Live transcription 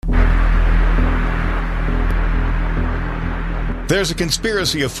There's a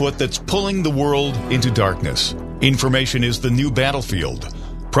conspiracy afoot that's pulling the world into darkness. Information is the new battlefield.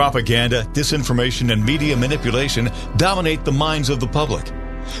 Propaganda, disinformation, and media manipulation dominate the minds of the public.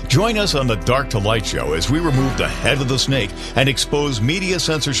 Join us on the Dark to Light show as we remove the head of the snake and expose media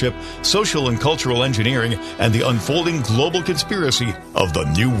censorship, social and cultural engineering, and the unfolding global conspiracy of the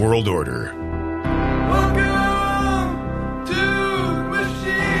New World Order.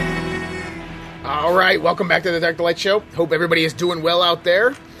 All right, welcome back to the Dark to Light show. Hope everybody is doing well out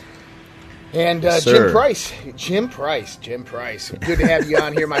there. And Jim Price. Good to have you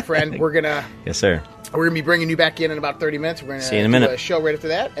on here, my friend. We're gonna Yes, sir. We're gonna be bringing you back in about 30 minutes. We're gonna see you in a minute. Do a show right after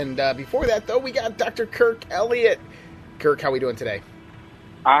that. And before that, though, we got Dr. Kirk Elliott. Kirk, how are we doing today?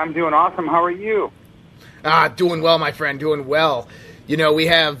 I'm doing awesome. How are you? Doing well, my friend. Doing well. You know, we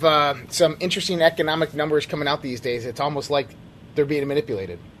have some interesting economic numbers coming out these days. It's almost like they're being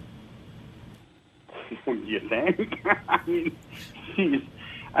manipulated. You think?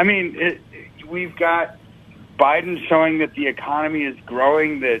 I mean, we've got Biden showing that the economy is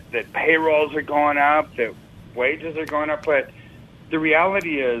growing, that payrolls are going up, that wages are going up. But the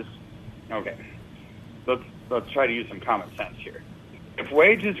reality is, okay, let's try to use some common sense here. If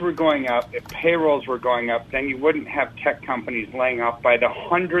wages were going up, if payrolls were going up, then you wouldn't have tech companies laying off by the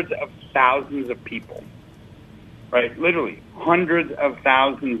hundreds of thousands of people, right? Literally hundreds of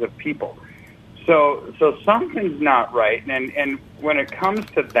thousands of people. So something's not right, and when it comes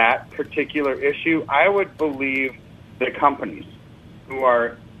to that particular issue, I would believe the companies who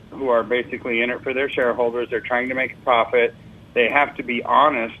are basically in it for their shareholders. They're trying to make a profit. They have to be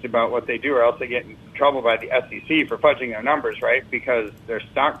honest about what they do, or else they get in trouble by the SEC for fudging their numbers, right? Because their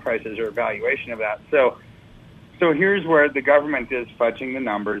stock prices are a valuation of that. So here's where the government is fudging the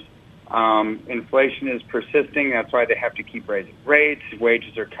numbers. Inflation is persisting. That's why they have to keep raising rates.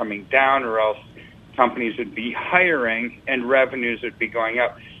 Wages are coming down, or else companies would be hiring and revenues would be going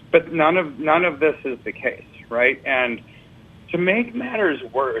up. But none of this is the case, right? And to make matters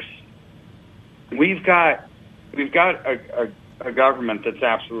worse, we've got a government that's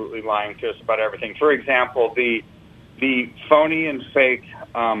absolutely lying to us about everything. For example, the phony and fake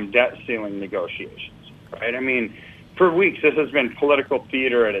debt ceiling negotiations, right? I mean, for weeks, this has been political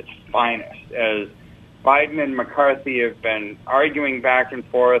theater at its finest, as Biden and McCarthy have been arguing back and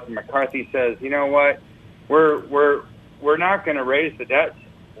forth. And McCarthy says, you know what, we're not going to raise the debt.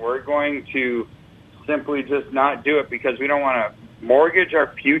 We're going to simply just not do it because we don't want to mortgage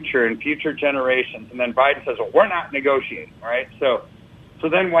our future and future generations. And then Biden says, well, we're not negotiating, right? So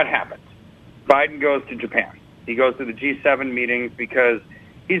then what happens? Biden goes to Japan. He goes to the G7 meetings because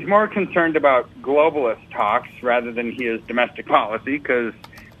he's more concerned about globalist talks rather than he is domestic policy, because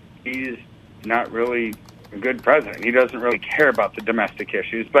he's not really a good president. He doesn't really care about the domestic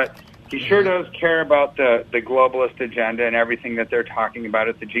issues, but he sure does care about the globalist agenda and everything that they're talking about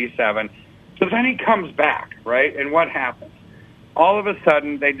at the G7. So then he comes back, right? And what happens? All of a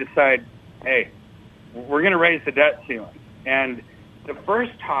sudden, they decide, hey, we're going to raise the debt ceiling. And the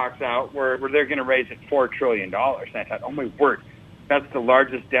first talks out were they're going to raise it $4 trillion. And I thought, oh, my word, that's the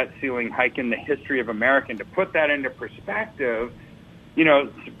largest debt ceiling hike in the history of America. And to put that into perspective, you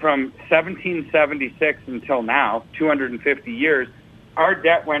know, from 1776 until now, 250 years, our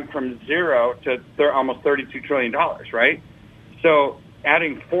debt went from zero to almost $32 trillion, right? So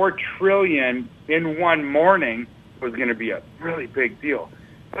adding $4 trillion in one morning was going to be a really big deal.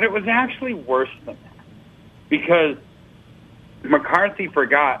 But it was actually worse than that, because McCarthy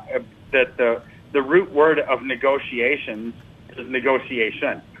forgot that the root word of negotiations is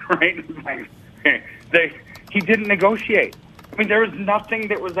negotiation, right? He didn't negotiate. I mean, there was nothing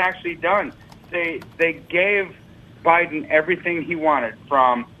that was actually done. They gave Biden everything he wanted,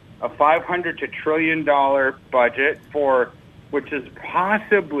 from a $500 to $1 trillion budget which is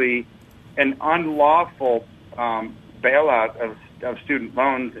possibly an unlawful bailout of student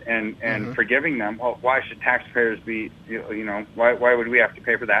loans and forgiving them. Well, why should taxpayers be? Why would we have to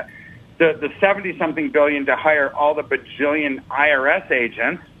pay for that? The 70-something billion to hire all the bajillion IRS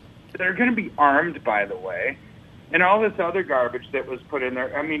agents that are going to be armed, by the way. And all this other garbage that was put in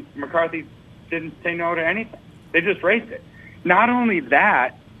there. I mean, McCarthy didn't say no to anything. They just raised it. Not only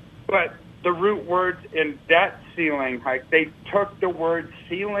that, but the root words in debt ceiling, like, they took the word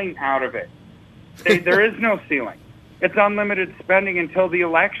ceiling out of it. There is no ceiling. It's unlimited spending until the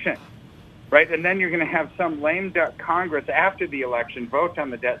election, right? And then you're going to have some lame duck Congress after the election vote on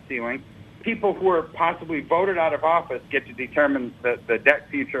the debt ceiling. People who are possibly voted out of office get to determine the debt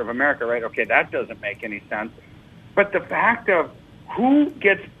future of America, right? Okay, that doesn't make any sense. But the fact of who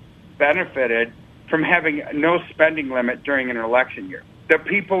gets benefited from having no spending limit during an election year? The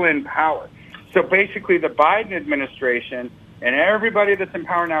people in power. So basically the Biden administration and everybody that's in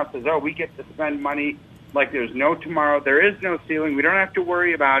power now says, oh, we get to spend money like there's no tomorrow. There is no ceiling. We don't have to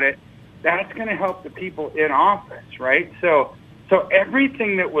worry about it. That's going to help the people in office, right? So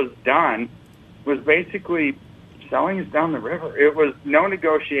everything that was done was basically selling us down the river. It was no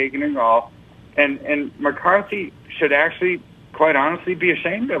negotiating at all. And McCarthy should actually, quite honestly, be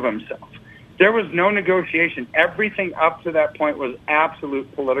ashamed of himself. There was no negotiation. Everything up to that point was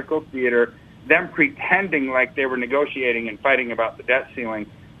absolute political theater, them pretending like they were negotiating and fighting about the debt ceiling,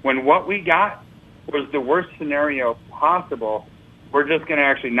 when what we got was the worst scenario possible. We're just going to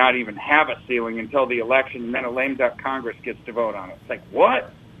actually not even have a ceiling until the election, and then a lame duck Congress gets to vote on it. It's like,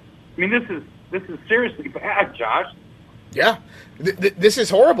 what? I mean, this is seriously bad, Josh. Yeah, this is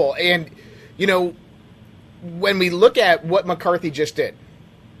horrible. And, you know, when we look at what McCarthy just did,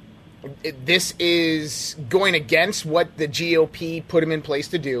 this is going against what the GOP put him in place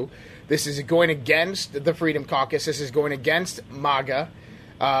to do. This is going against the Freedom Caucus. This is going against MAGA.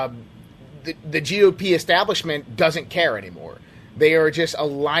 The GOP establishment doesn't care anymore. They are just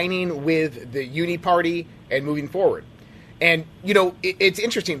aligning with the Uni Party and moving forward. And, you know, it's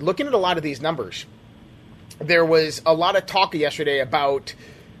interesting. Looking at a lot of these numbers, there was a lot of talk yesterday about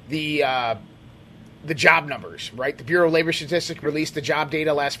the job numbers, right? The Bureau of Labor Statistics released the job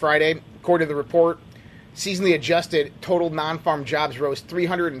data last Friday. According to the report, seasonally adjusted total non-farm jobs rose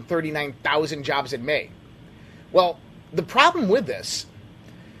 339,000 jobs in May. Well, the problem with this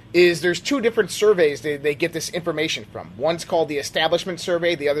is there's two different surveys they get this information from. One's called the Establishment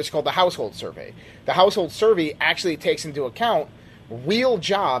Survey, the other's called the Household Survey. The Household Survey actually takes into account real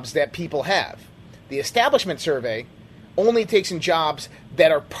jobs that people have. The Establishment Survey only takes in jobs that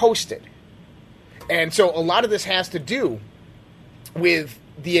are posted. And so a lot of this has to do with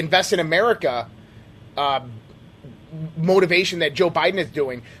the Invest in America motivation that Joe Biden is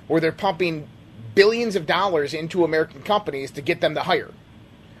doing, where they're pumping billions of dollars into American companies to get them to hire.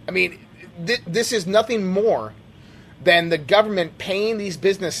 I mean, this is nothing more than the government paying these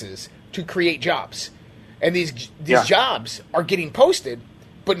businesses to create jobs. And these jobs are getting posted,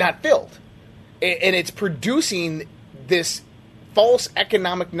 but not filled. And it's producing this false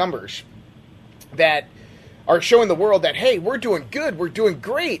economic numbers that are showing the world that, hey, we're doing good, we're doing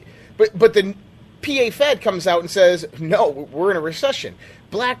great. But the PA Fed comes out and says, no, we're in a recession.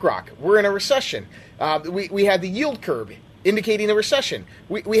 BlackRock, we're in a recession. We have the yield curve indicating a recession.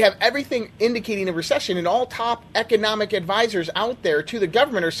 We have everything indicating a recession, and all top economic advisors out there to the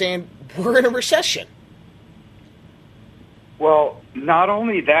government are saying we're in a recession. Well, not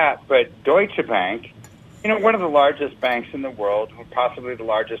only that, but Deutsche Bank, you know, one of the largest banks in the world, possibly the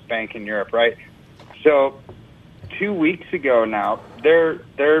largest bank in Europe, right? So 2 weeks ago now, their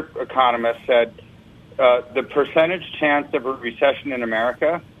economist said the percentage chance of a recession in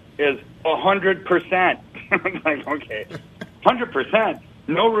America is 100%. I'm like, okay, 100%.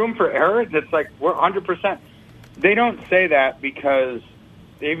 No room for error? It's like, we're 100%. They don't say that because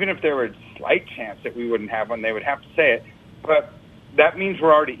even if there were a slight chance that we wouldn't have one, they would have to say it. But that means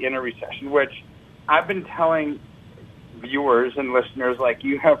we're already in a recession, which I've been telling viewers and listeners like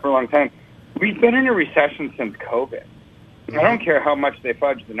you have for a long time. We've been in a recession since COVID. I don't care how much they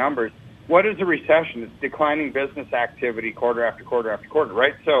fudge the numbers. What is a recession? It's declining business activity quarter after quarter after quarter,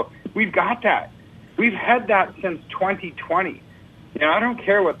 right? So we've got that. We've had that since 2020. You know, I don't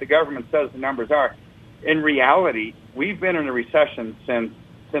care what the government says the numbers are. In reality, we've been in a recession since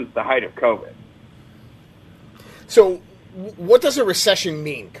the height of COVID. So what does a recession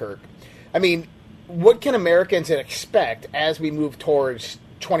mean, Kirk? I mean, what can Americans expect as we move towards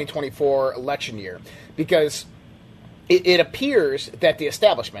 2024 election year? Because it appears that the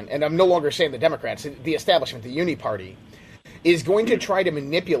establishment, and I'm no longer saying the Democrats, the establishment, the Uni Party, is going to try to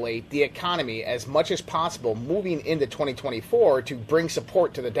manipulate the economy as much as possible moving into 2024 to bring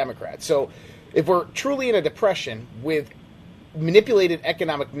support to the Democrats. So if we're truly in a depression with manipulated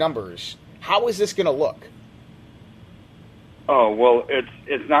economic numbers, how is this going to look? Oh, well,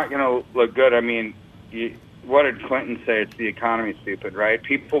 it's not going to look good. I mean, what did Clinton say? It's the economy, stupid, right?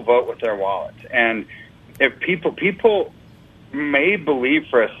 People vote with their wallets. And if people may believe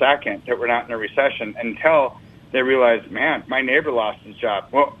for a second that we're not in a recession until they realize, man, my neighbor lost his job.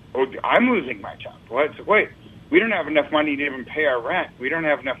 Well, I'm losing my job. Wait, we don't have enough money to even pay our rent. We don't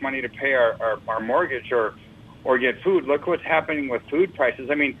have enough money to pay our mortgage or get food. Look what's happening with food prices.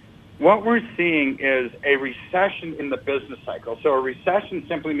 I mean, what we're seeing is a recession in the business cycle. So a recession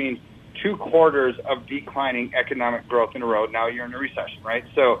simply means 2 quarters of declining economic growth in a row. Now you're in a recession, right?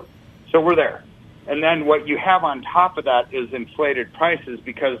 So we're there. And then what you have on top of that is inflated prices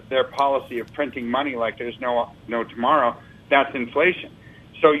because their policy of printing money like there's no tomorrow, that's inflation.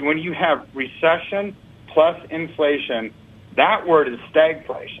 So when you have recession plus inflation That word is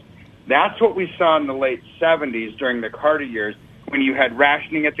stagflation. That's what we saw in the late 70s during the Carter years, when you had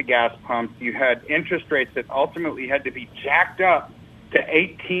rationing at the gas pumps, you had interest rates that ultimately had to be jacked up to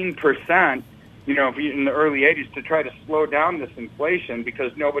 18%, in the early 80s to try to slow down this inflation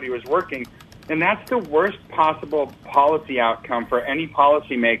because nobody was working. And that's the worst possible policy outcome for any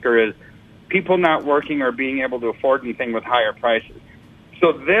policymaker, is people not working or being able to afford anything with higher prices.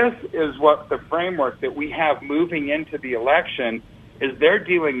 So this is what the framework that we have moving into the election is. They're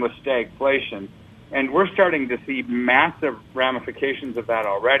dealing with stagflation, and we're starting to see massive ramifications of that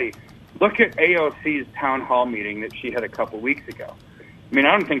already. Look at AOC's town hall meeting that she had a couple weeks ago. I mean,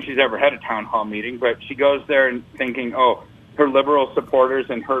 I don't think she's ever had a town hall meeting, but she goes there and thinking, oh, her liberal supporters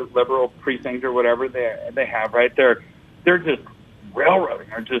and her liberal precinct or whatever they have, right? They're just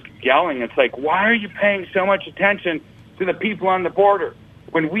railroading or just yelling. It's like, why are you paying so much attention to the people on the border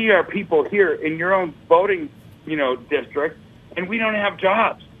when we are people here in your own voting, district, and we don't have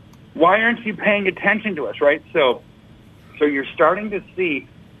jobs? Why aren't you paying attention to us, right? So you're starting to see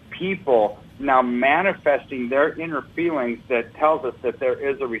people now manifesting their inner feelings that tells us that there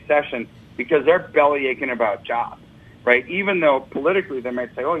is a recession because they're belly aching about jobs, right? Even though politically they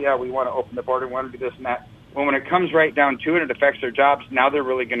might say, oh, yeah, we want to open the border, we want to do this and that. Well, when it comes right down to it, it affects their jobs. Now they're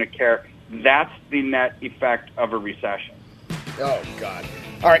really going to care. That's the net effect of a recession. Oh, God.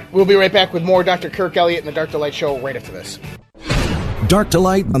 All right, we'll be right back with more Dr. Kirk Elliott and the Dark to Light Show right after this. Dark to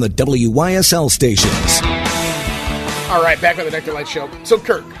Light on the WYSL stations. All right, back with the Dark to Light Show. So,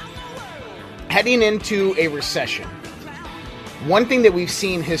 Kirk, heading into a recession, one thing that we've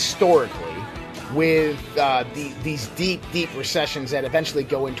seen historically with these deep recessions that eventually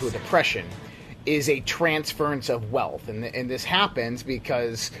go into a depression is a transference of wealth. And this happens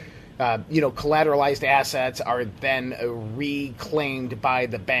because, collateralized assets are then reclaimed by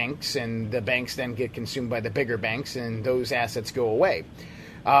the banks, and the banks then get consumed by the bigger banks, and those assets go away.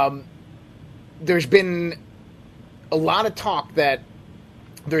 There's been a lot of talk that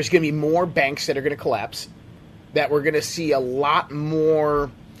there's going to be more banks that are going to collapse, that we're going to see a lot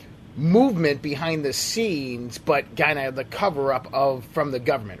more movement behind the scenes, but kind of the cover-up from the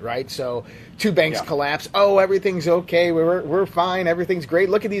government, right? So 2 banks collapse. Oh, everything's okay. We're fine. Everything's great.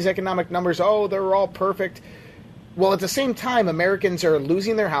 Look at these economic numbers. Oh, they're all perfect. Well, at the same time, Americans are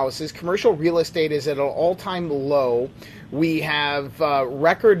losing their houses. Commercial real estate is at an all-time low. We have a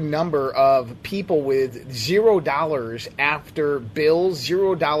record number of people with $0 after bills,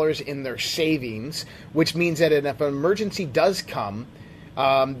 $0 in their savings, which means that if an emergency does come,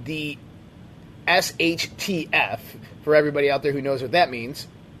 the SHTF, for everybody out there who knows what that means.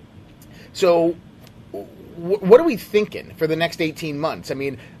 So what are we thinking for the next 18 months? I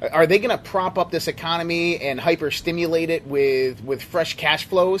mean, are they going to prop up this economy and hyper-stimulate it with fresh cash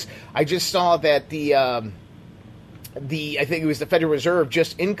flows? I just saw that I think it was the Federal Reserve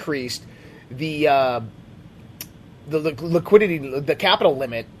just increased the liquidity, the capital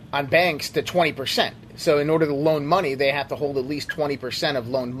limit on banks to 20%. So in order to loan money, they have to hold at least 20% of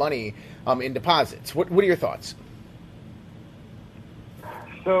loaned money in deposits. What are your thoughts?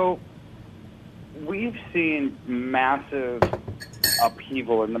 So we've seen massive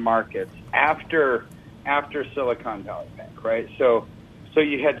upheaval in the markets after Silicon Valley Bank, right? So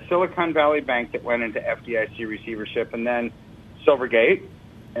you had Silicon Valley Bank that went into FDIC receivership, and then Silvergate,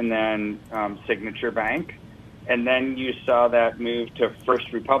 and then Signature Bank. And then you saw that move to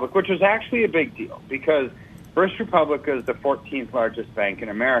First Republic, which was actually a big deal because First Republic is the 14th largest bank in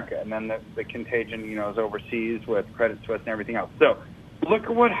America. And then the contagion, is overseas with Credit Suisse and everything else. So look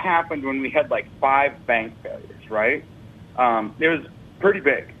at what happened when we had like 5 bank failures, right? It was pretty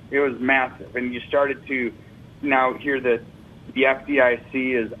big. It was massive. And you started to now hear that the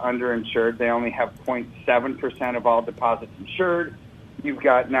FDIC is underinsured. They only have 0.7% of all deposits insured. You've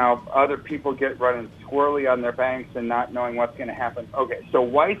got now other people running squirrely on their banks and not knowing what's going to happen. Okay, so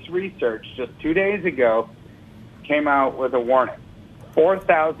Weiss Research just 2 days ago came out with a warning.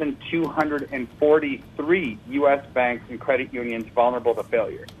 4,243 U.S. banks and credit unions vulnerable to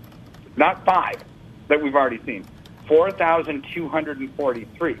failure. Not 5 that we've already seen.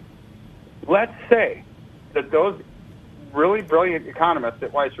 4,243. Let's say that those really brilliant economists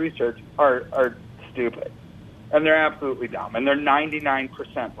at Weiss Research are stupid. And they're absolutely dumb, and they're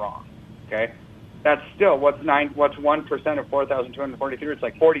 99% wrong. Okay, that's still what's 1% of 4,243? It's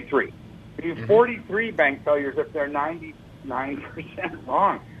like 43. You have 43 bank failures if they're 99%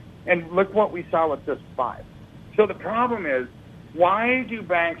 wrong. And look what we saw with just 5. So the problem is, why do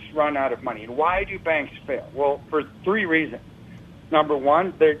banks run out of money, and why do banks fail? Well, for 3 reasons. Number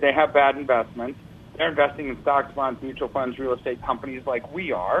one, they have bad investments. They're investing in stocks, bonds, mutual funds, real estate companies like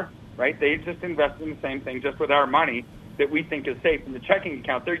we are. Right? They just invest in the same thing just with our money. that we think is safe in the checking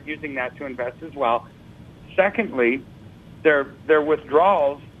account, they're using that to invest as well. Secondly, their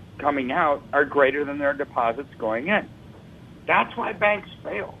withdrawals coming out are greater than their deposits going in. That's why banks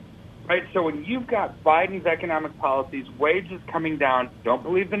fail, right? So when you've got Biden's economic policies, wages coming down, don't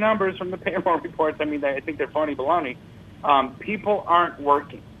believe the numbers from the payroll reports. I mean, I think they're phony baloney. People aren't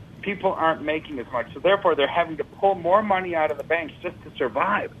working. People aren't making as much. So therefore, they're having to pull more money out of the banks just to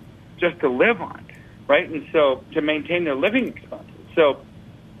survive, just to live on, right? And so to maintain their living expenses. So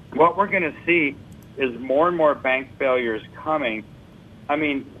what we're going to see is more and more bank failures coming. I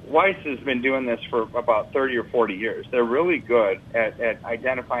mean, Weiss has been doing this for about 30 or 40 years. They're really good at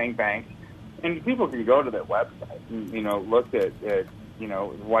identifying banks. And people can go to their website and, look at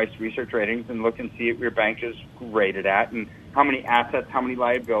Weiss research ratings and look and see what your bank is rated at and how many assets, how many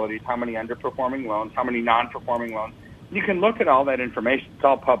liabilities, how many underperforming loans, how many non-performing loans. You can look at all that information. It's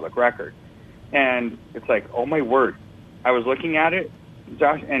all public record. And it's like, oh, my word. I was looking at it,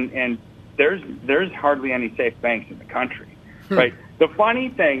 Josh, and there's hardly any safe banks in the country, right? The funny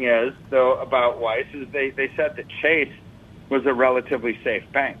thing is, though, about Weiss is they said that Chase was a relatively safe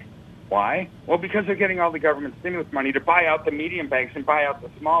bank. Why? Well, because they're getting all the government stimulus money to buy out the medium banks and buy out the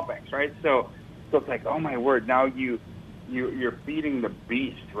small banks, right? So it's like, oh, my word, now you're feeding the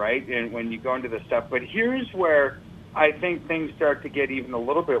beast, right? And when you go into this stuff. But here's where I think things start to get even a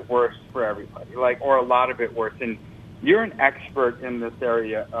little bit worse for everybody, or a lot of it worse. And you're an expert in this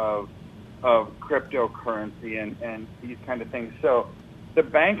area of cryptocurrency and these kind of things. So the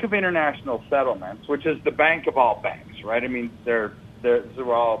Bank of International Settlements, which is the bank of all banks, right? I mean, they're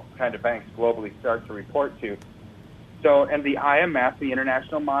all kind of banks globally start to report to. So, and the IMF, the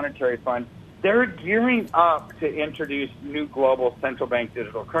International Monetary Fund, they're gearing up to introduce new global central bank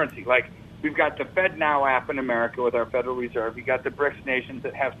digital currency. Like, we've got the FedNow app in America with our Federal Reserve. You got the BRICS nations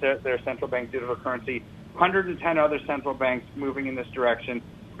that have their central bank digital currency. 110 other central banks moving in this direction,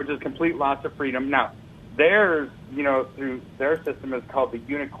 which is complete loss of freedom. Now, theirs, through their system is called the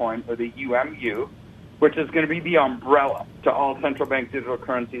Unicoin, or the UMU, which is going to be the umbrella to all central bank digital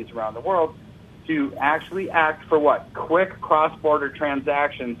currencies around the world to actually act for what? Quick cross-border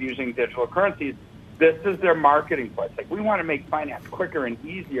transactions using digital currencies. This is their marketing place. Like, we want to make finance quicker and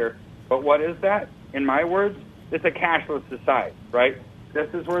easier, but what is that? In my words, it's a cashless society, right?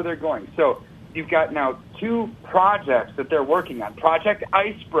 This is where they're going. So you've got now two projects that they're working on. Project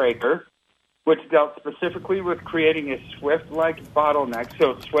Icebreaker, which dealt specifically with creating a SWIFT-like bottleneck.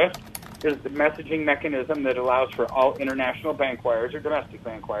 So SWIFT is the messaging mechanism that allows for all international bank wires or domestic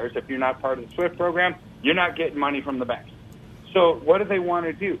bank wires. If you're not part of the SWIFT program, you're not getting money from the banks. So what do they want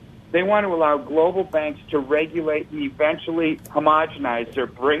to do? They want to allow global banks to regulate and eventually homogenize or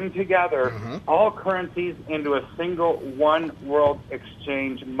bring together all currencies into a single one world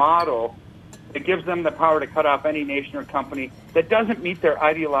exchange model that gives them the power to cut off any nation or company that doesn't meet their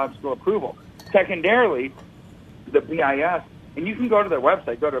ideological approval. Secondarily, the BIS, and you can go to their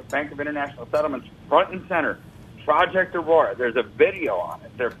website, go to Bank of International Settlements, front and center, Project Aurora. There's a video on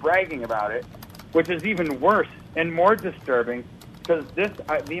it. They're bragging about it, which is even worse and more disturbing because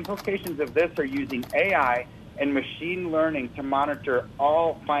the implications of this are using AI and machine learning to monitor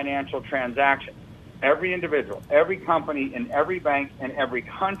all financial transactions. Every individual, every company, and every bank, and every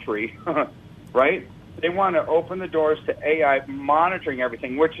country, right? They want to open the doors to AI monitoring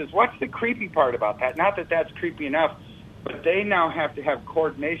everything, which is what's the creepy part about that? Not that that's creepy enough, but they now have to have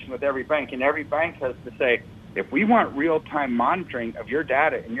coordination with every bank, and every bank has to say, if we want real-time monitoring of your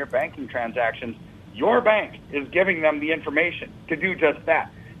data and your banking transactions, your bank is giving them the information to do just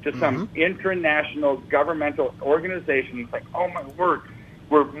that to some international governmental organization. It's like, oh, my word,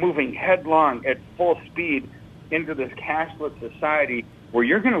 we're moving headlong at full speed into this cashless society where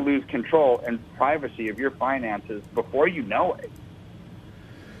you're going to lose control and privacy of your finances before you know it.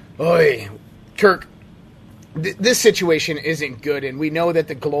 Oy, Kirk, this situation isn't good, and we know that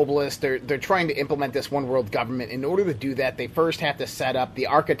the globalists, they're trying to implement this one world government. In order to do that, they first have to set up the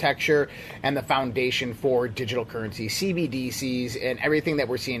architecture and the foundation for digital currency, CBDCs, and everything that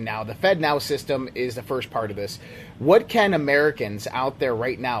we're seeing now. The FedNow system is the first part of this. What can Americans out there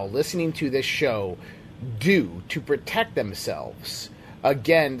right now listening to this show do to protect themselves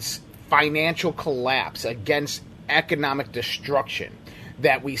against financial collapse, against economic destruction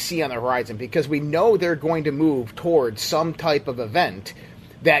that we see on the horizon? Because we know they're going to move towards some type of event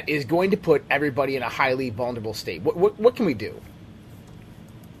that is going to put everybody in a highly vulnerable state. What can we do?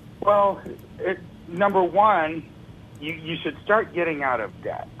 Well, number one, you should start getting out of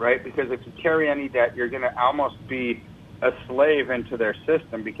debt, right? Because if you carry any debt, you're going to almost be a slave into their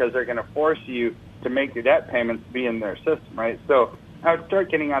system because they're going to force you to make your debt payments be in their system, right? So I would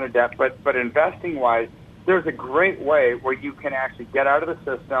start getting out of debt, but investing-wise, there's a great way where you can actually get out of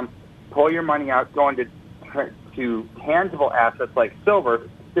the system, pull your money out, go into to tangible assets like silver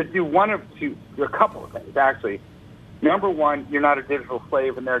to do a couple of things, actually. Number one, you're not a digital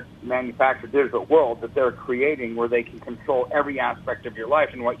slave in their manufactured digital world that they're creating where they can control every aspect of your life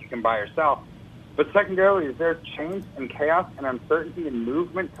and what you can buy or sell. But secondarily, is there change and chaos and uncertainty and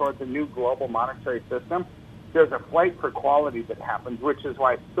movement towards a new global monetary system? There's a flight for quality that happens, which is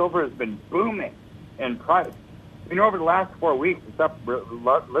why silver has been booming in price. Over the last 4 weeks, it's up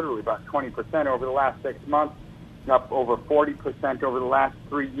literally about 20%. Over the last 6 months, up over 40%. Over the last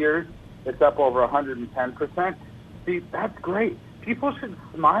 3 years, it's up over 110%. See, that's great. People should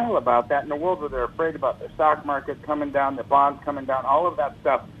smile about that in a world where they're afraid about their stock market coming down, their bonds coming down, all of that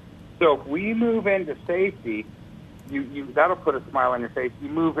stuff. So if we move into safety, that'll put a smile on your face. You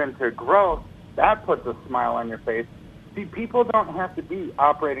move into growth, that puts a smile on your face. See, people don't have to be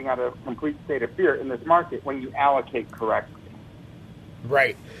operating out of a complete state of fear in this market when you allocate correctly.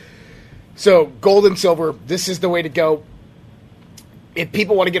 Right. So gold and silver, this is the way to go. If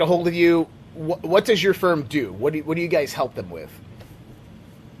people want to get a hold of you, what does your firm do? What do you guys help them with?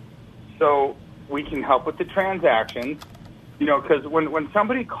 So we can help with the transactions, because when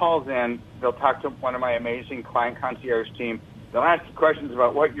somebody calls in, they'll talk to one of my amazing client concierge team. They'll ask you questions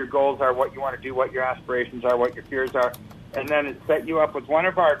about what your goals are, what you want to do, what your aspirations are, what your fears are, and then it set you up with one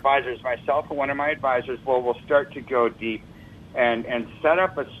of our advisors, myself or one of my advisors, we'll start to go deep and set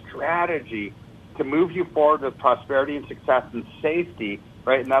up a strategy to move you forward with prosperity and success and safety,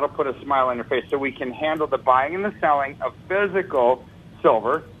 right? And that'll put a smile on your face. So we can handle the buying and the selling of physical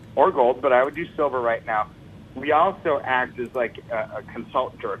silver or gold, but I would do silver right now. We also act as like a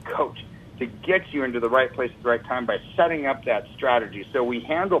consultant or a coach to get you into the right place at the right time by setting up that strategy. So we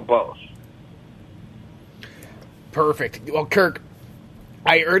handle both. Perfect. Well, Kirk,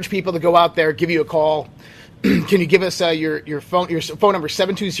 I urge people to go out there, give you a call. Can you give us your phone number,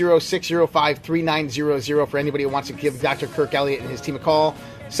 720-605-3900 for anybody who wants to give Dr. Kirk Elliott and his team a call,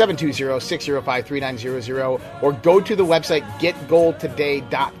 720-605-3900, or go to the website,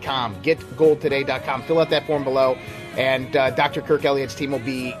 getgoldtoday.com, getgoldtoday.com. Fill out that form below, and Dr. Kirk Elliott's team will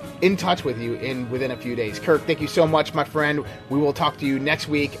be in touch with you within a few days. Kirk, thank you so much, my friend. We will talk to you next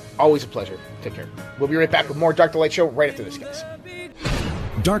week. Always a pleasure. Take care. We'll be right back with more Dark to Light Show right after this, guys.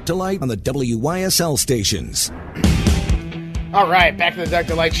 Dark to Light on the WYSL stations. All right, back to the Dark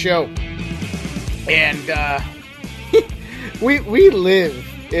to Light Show. And we live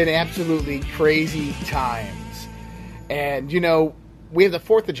in absolutely crazy times. And, we have the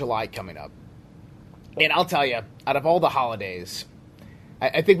 4th of July coming up. And I'll tell you, out of all the holidays,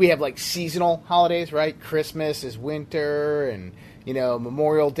 I think we have like seasonal holidays, right? Christmas is winter, and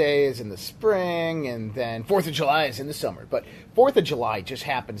Memorial Day is in the spring, and then 4th of July is in the summer. But 4th of July just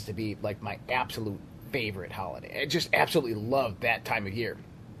happens to be like my absolute favorite holiday. I just absolutely love that time of year.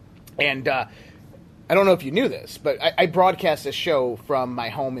 And I don't know if you knew this, but I broadcast this show from my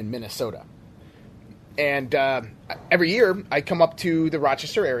home in Minnesota. And every year I come up to the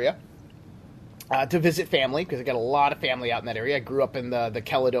Rochester area to visit family, because I got a lot of family out in that area. I grew up in the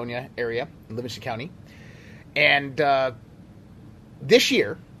Caledonia area in Livingston County. And this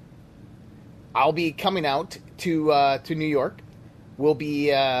year, I'll be coming out to New York. We'll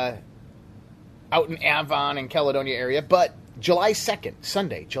be out in Avon and Caledonia area. But July 2nd,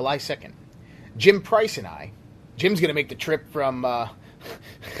 Sunday, July 2nd, Jim Price and Jim's going to make the trip from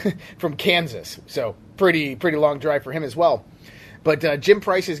from Kansas. So pretty long drive for him as well. But Jim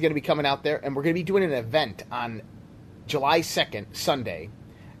Price is going to be coming out there, and we're going to be doing an event on July 2nd, Sunday,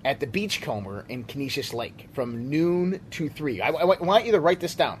 at the Beachcomber in Canisius Lake from noon to 3. I want you to write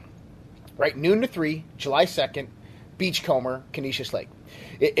this down. Right, noon to 3, July 2nd, Beachcomber, Canisius Lake.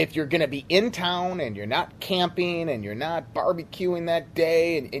 If you're going to be in town and you're not camping and you're not barbecuing that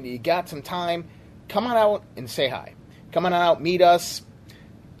day and you got some time, come on out and say hi. Come on out, meet us.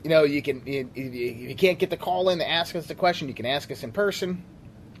 You can. If you can't get the call in to ask us the question, you can ask us in person.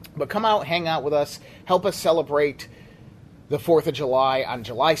 But come out, hang out with us, help us celebrate the 4th of July on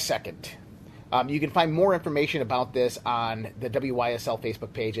July 2nd. You can find more information about this on the WYSL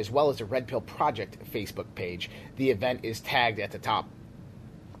Facebook page as well as the Red Pill Project Facebook page. The event is tagged at the top.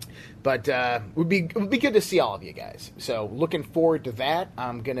 But it would be good to see all of you guys. So looking forward to that.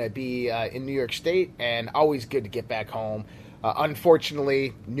 I'm going to be in New York State, and always good to get back home.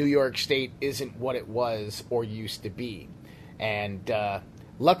 Unfortunately, New York State isn't what it was or used to be. And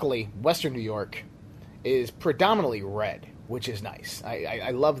luckily, Western New York is predominantly red, which is nice.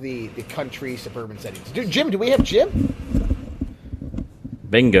 I love the country suburban settings. Jim, do we have Jim?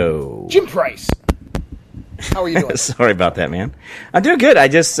 Bingo. Jim Price. How are you doing? Sorry about that, man. I'm doing good. I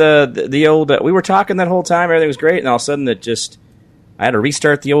just the old we were talking that whole time. Everything was great, and all of a sudden I had to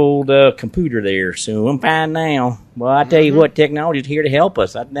restart the old computer there. So I'm fine now. Well, I tell you what, technology's here to help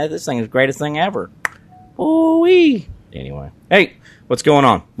us. This thing is the greatest thing ever. Ooh-wee. Anyway, hey, what's going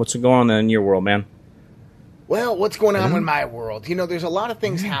on? What's going on in your world, man? Well, what's going on in my world? There's a lot of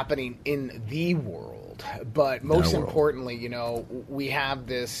things happening in the world, but most importantly, we have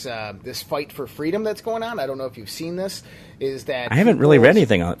this this fight for freedom that's going on. I don't know if you've seen this. Is that I haven't really read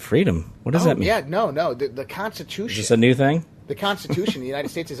anything on freedom. What does that mean? Yeah, no. The Constitution. Is this a new thing? The Constitution of the United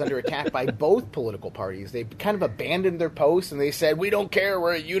States is under attack by both political parties. They kind of abandoned their posts, and they said, we don't care,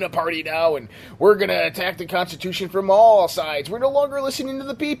 we're a uniparty now, and we're going to attack the Constitution from all sides. We're no longer listening to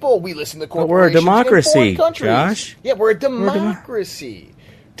the people. We listen to corporations. But we're a democracy, in foreign countries. Josh. Yeah, we're a democracy.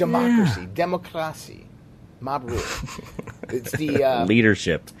 Democracy. Mob rule. It's the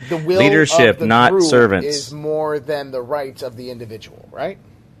leadership. The will leadership, of the not group servants. is more than the rights of the individual, right?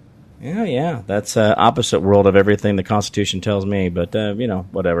 Yeah. That's opposite world of everything the Constitution tells me. But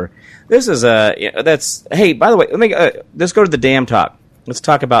whatever. This is that's. Hey, by the way, let's go to the dam talk. Let's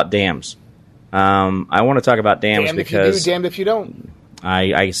talk about dams. I want to talk about dams damned because if you do, damned if you don't.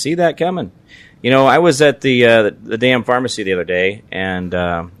 I see that coming. I was at the damn pharmacy the other day, and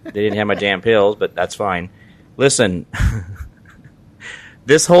they didn't have my damn pills, but that's fine. Listen,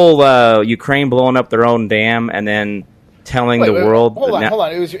 this whole Ukraine blowing up their own dam and then telling the world... Hold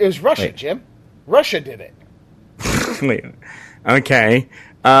on. It was Russia, Jim. Russia did it. Okay.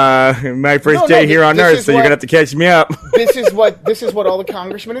 My first day here on Earth, so you're going to have to catch me up. This is what all the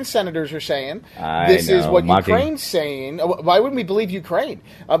congressmen and senators are saying. This is what Ukraine's saying. Why wouldn't we believe Ukraine?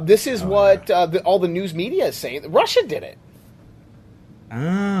 This is what all the news media is saying. Russia did it.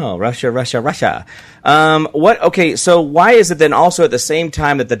 Oh, Russia. Okay, so why is it then also at the same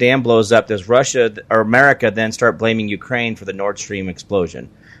time that the dam blows up, does Russia or America then start blaming Ukraine for the Nord Stream explosion?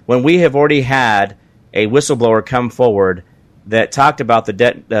 When we have already had a whistleblower come forward that talked about the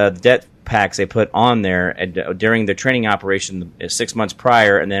debt packs they put on there during the training operation 6 months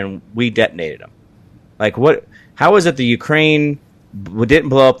prior, and then we detonated them. Like, what? How is it the Ukraine didn't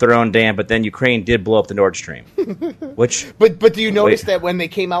blow up their own dam, but then Ukraine did blow up the Nord Stream? But do you notice that when they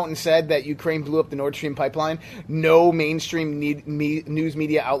came out and said that Ukraine blew up the Nord Stream pipeline, no mainstream news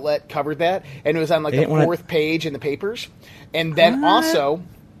media outlet covered that, and it was on like the fourth page in the papers, and then also...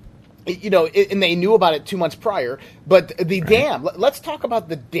 and they knew about it 2 months prior. But the dam. Let's talk about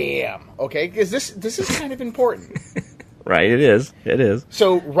the dam, okay? Because this is kind of important. Right, it is.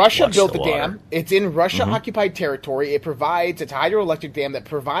 So Russia built the dam. It's in Russia-occupied territory. It's a hydroelectric dam that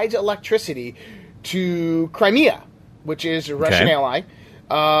provides electricity to Crimea, which is a Russian ally.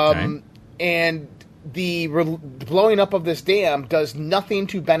 And the blowing up of this dam does nothing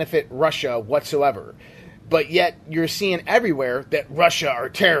to benefit Russia whatsoever. But yet you're seeing everywhere that Russia are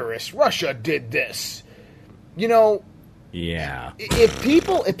terrorists. Russia did this. Yeah. If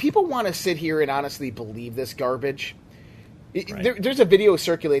people want to sit here and honestly believe this garbage, there's a video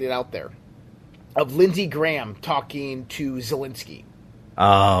circulated out there of Lindsey Graham talking to Zelensky.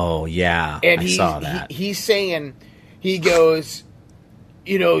 Oh, yeah. And I saw that. He's saying, he goes,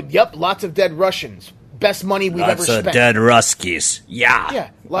 yep, lots of dead Russians. Best money we've ever spent. Lots of dead Ruskies. Yeah. Yeah,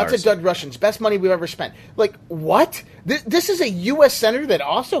 lots of dead Russians. Best money we've ever spent. Like, what? This is a U.S. senator that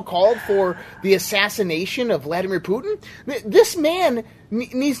also called for the assassination of Vladimir Putin? This man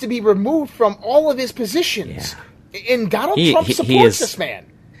needs to be removed from all of his positions. Yeah. And Donald Trump supports this man.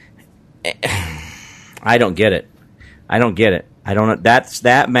 I don't get it. I don't. That's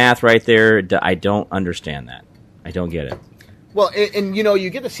that math right there. I don't understand that. I don't get it. Well, and you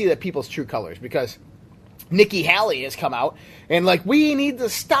get to see that people's true colors, because Nikki Haley has come out and we need to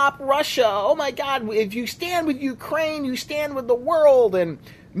stop Russia. Oh my God, if you stand with Ukraine, you stand with the world. And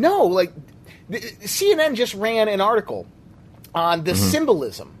no, CNN just ran an article on the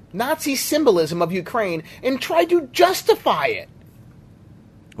symbolism, Nazi symbolism of Ukraine, and tried to justify it.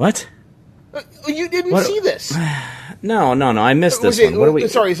 What? You didn't see this? No. I missed this one.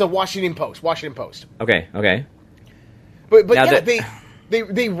 Sorry, it's a Washington Post. Okay. But now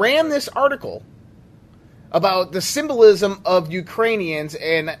they ran this article about the symbolism of Ukrainians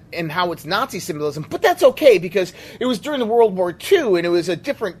and how it's Nazi symbolism, but that's okay because it was during the World War II and it was a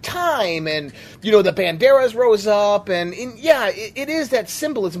different time, and the banderas rose up, and it is that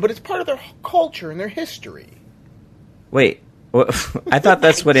symbolism, but it's part of their culture and their history. Wait, I thought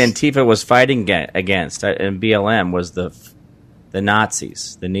that's what Antifa was fighting against, and BLM was the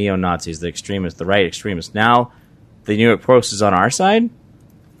Nazis, the neo-Nazis, the extremists, the right extremists. Now the New York Post is on our side?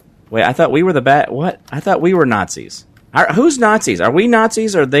 Wait, I thought we were the bad... What? I thought we were Nazis. Who's Nazis? Are we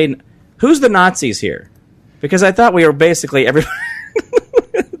Nazis or are they... Who's the Nazis here? Because I thought we were basically everybody.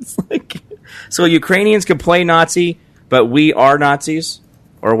 It's like, so Ukrainians can play Nazi, but we are Nazis?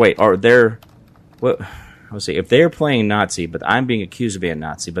 Or wait, or they're... What? Let's see. If they're playing Nazi, but I'm being accused of being a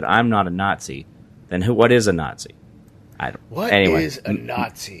Nazi, but I'm not a Nazi, then what is a Nazi? I don't. What anyway. is a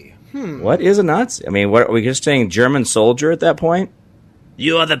Nazi? What is a Nazi? I mean, what are we just saying? German soldier at that point?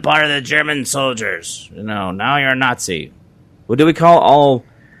 You are the part of the German soldiers. Now you're a Nazi. What do we call all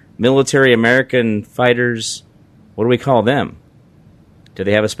military American fighters? What do we call them? Do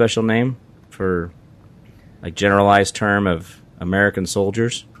they have a special name for, like, generalized term of American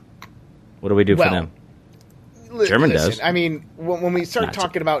soldiers? What do we do for them? German does. I mean, when we start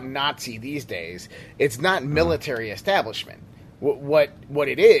talking about Nazi these days, it's not military establishment. What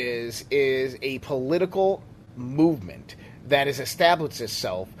it is a political movement that has established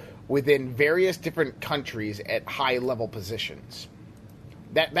itself within various different countries at high-level positions.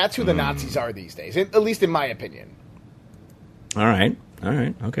 That's who the Nazis are these days, at least in my opinion. All right.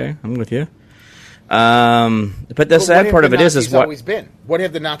 Okay, I'm with you. But the sad part of it is what... What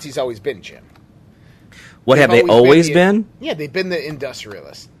have the Nazis always been, Jim? What have they always been? Yeah, they've been the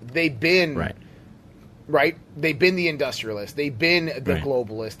industrialists. They've been... Right? They've been the industrialists. They've been the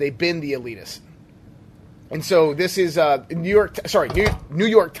globalists. They've been the elitists. And so this is New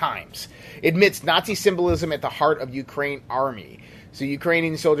York Times admits Nazi symbolism at the heart of Ukraine army. So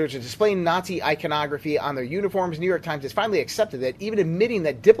Ukrainian soldiers are displaying Nazi iconography on their uniforms. New York Times has finally accepted that, even admitting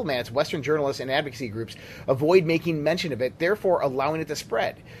that diplomats, Western journalists, and advocacy groups avoid making mention of it, therefore allowing it to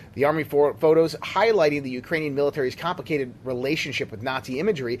spread. The army photos highlighting the Ukrainian military's complicated relationship with Nazi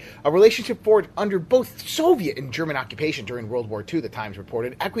imagery, a relationship forged under both Soviet and German occupation during World War II, the Times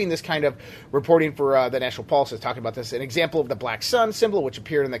reported, echoing this kind of reporting for the National Pulse is talking about this. An example of the Black Sun symbol, which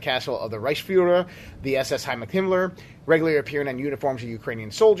appeared in the castle of the Reichsführer, the SS Heinrich Himmler, regularly appearing on uniforms of Ukrainian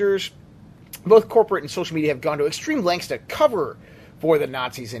soldiers. Both corporate and social media have gone to extreme lengths to cover for the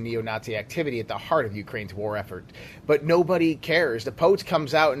Nazis and neo-Nazi activity at the heart of Ukraine's war effort. But nobody cares. The Post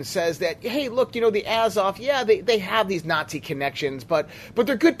comes out and says that, hey, look, the Azov, yeah, they have these Nazi connections, but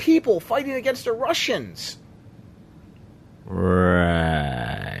they're good people fighting against the Russians.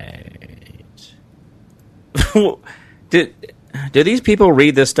 Right. Do these people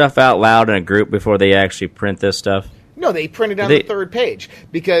read this stuff out loud in a group before they actually print this stuff? No, they print it on the third page.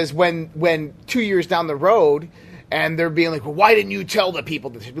 Because when 2 years down the road, and they're being like, well, why didn't you tell the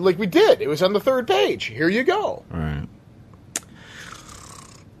people this? Like, we did. It was on the third page. Here you go. All right.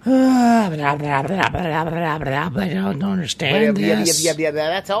 I don't understand this. Yeah,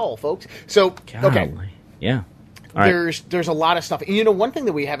 that's all, folks. So, okay. Yeah. All right. There's a lot of stuff. And, one thing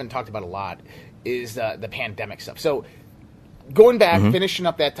that we haven't talked about a lot is the pandemic stuff. So, going back, finishing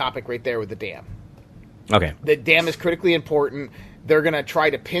up that topic right there with the dam. Okay. The dam is critically important. They're going to try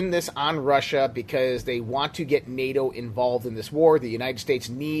to pin this on Russia because they want to get NATO involved in this war. The United States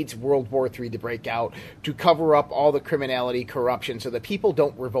needs World War III to break out to cover up all the criminality, corruption, so that people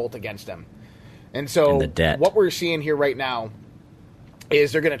don't revolt against them. And so what we're seeing here right now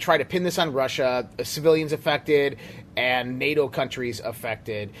is they're going to try to pin this on Russia, civilians affected, and NATO countries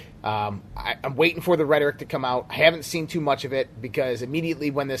affected. I'm waiting for the rhetoric to come out. I haven't seen too much of it because immediately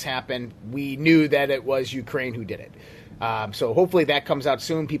when this happened, we knew that it was Ukraine who did it. So hopefully that comes out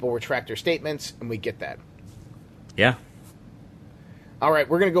soon. People retract their statements, and we get that. Yeah. All right,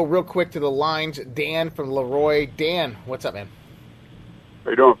 we're going to go real quick to the lines. Dan from Leroy. Dan, what's up, man? How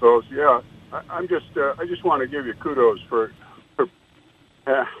you doing, fellas? Yeah, I just want to give you kudos for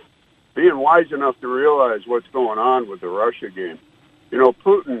being wise enough to realize what's going on with the Russia game.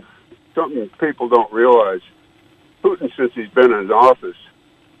 Putin, something people don't realize, Putin, since he's been in office,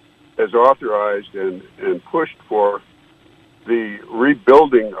 has authorized and pushed for the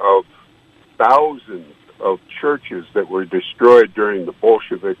rebuilding of thousands of churches that were destroyed during the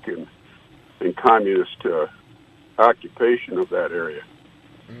Bolshevik and communist occupation of that area.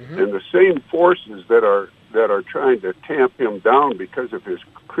 Mm-hmm. And the same forces that are trying to tamp him down because of his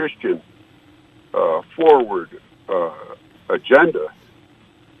Christian forward agenda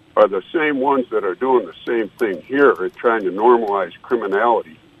are the same ones that are doing the same thing here, are trying to normalize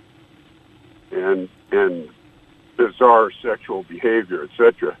criminality and bizarre sexual behavior,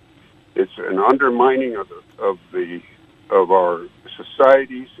 etc. It's an undermining of our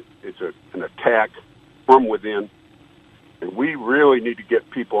societies. It's an attack from within, and we really need to get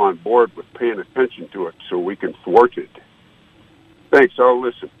people on board with paying attention to it so we can thwart it. Thanks. I'll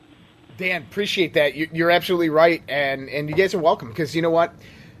listen. Dan, appreciate that. You're absolutely right, and you guys are welcome, because you know what?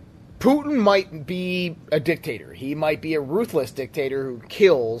 Putin might be a dictator. He might be a ruthless dictator who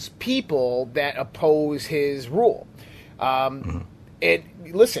kills people that oppose his rule. And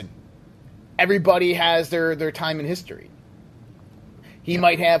listen, everybody has their time in history. He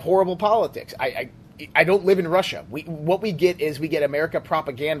might have horrible politics. I don't live in Russia. What we get America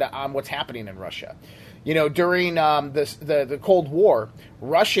propaganda on what's happening in Russia. You know, during the Cold War,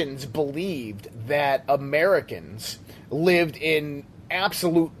 Russians believed that Americans lived in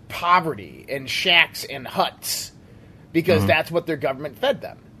absolute poverty in shacks and huts because that's what their government fed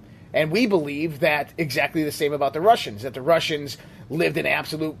them. And we believe that exactly the same about the Russians, that the Russians lived in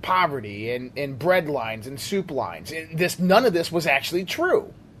absolute poverty and in bread lines and soup lines. None of this was actually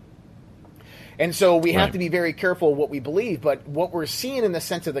true. And so we have to be very careful what we believe, but what we're seeing in the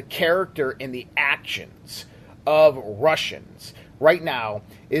sense of the character and the actions of Russians right now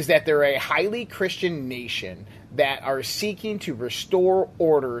is that they're a highly Christian nation that are seeking to restore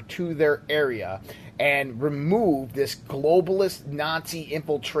order to their area and remove this globalist Nazi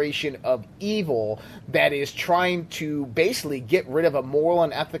infiltration of evil that is trying to basically get rid of a moral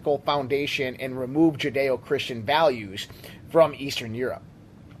and ethical foundation and remove Judeo-Christian values from Eastern Europe.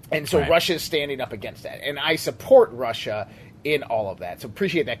 And so Russia is standing up against that. And I support Russia in all of that. So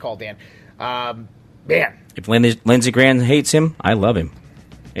appreciate that call, Dan. Man. If Lindsey Graham hates him, I love him.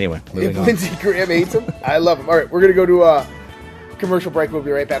 Anyway. If Lindsey Graham hates him, I love him. All right, we're going to go to a commercial break. We'll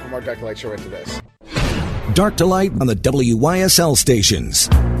be right back with more Dark to Light Show after this. Dark to Light on the WYSL stations.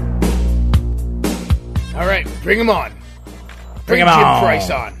 All right, bring him on. Bring him Jim on. Price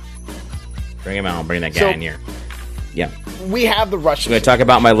on. Bring him on. Bring that guy in here. Yeah. We have the Russians. We're going to talk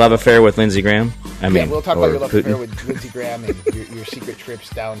about my love affair with Lindsey Graham. We'll talk about your love affair with Lindsey Graham and your secret trips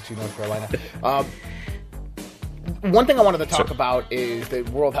down to North Carolina. One thing I wanted to talk about is the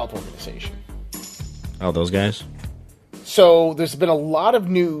World Health Organization. Oh, those guys? So there's been a lot of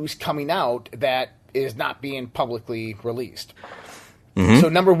news coming out that is not being publicly released. So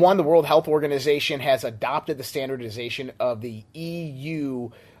number one, the World Health Organization has adopted the standardization of the EU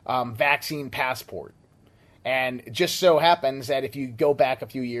vaccine passport. And it just so happens that if you go back a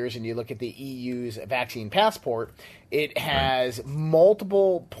few years and you look at the EU's vaccine passport, it has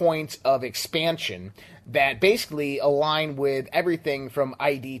multiple points of expansion that basically align with everything from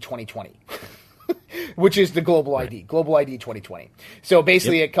ID 2020. Which is the global ID, Global ID 2020. So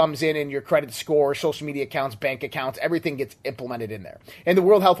basically it comes in your credit score, social media accounts, bank accounts, everything gets implemented in there. And the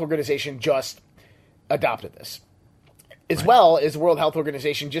World Health Organization just adopted this. As well as the World Health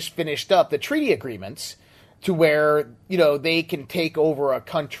Organization just finished up the treaty agreements to where, they can take over a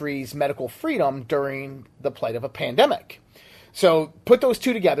country's medical freedom during the plight of a pandemic. So put those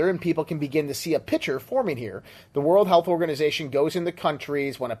two together and people can begin to see a picture forming here. The World Health Organization goes into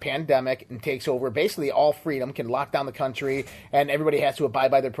countries when a pandemic and takes over basically all freedom, can lock down the country, and everybody has to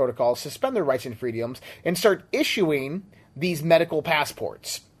abide by their protocols, suspend their rights and freedoms, and start issuing these medical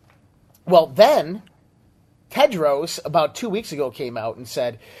passports. Well, then Tedros, about 2 weeks ago, came out and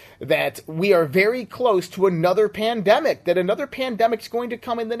said that we are very close to another pandemic, that another pandemic is going to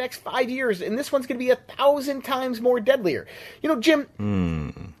come in the next 5 years, and this one's going to be 1,000 times more deadlier.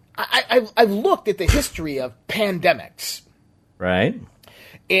 Jim, I've looked at the history of pandemics. Right.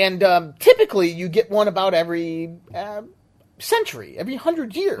 And typically you get one about every century, every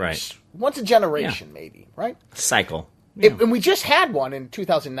 100 years. Right. Once a generation, maybe, right? Cycle. Yeah. And we just had one in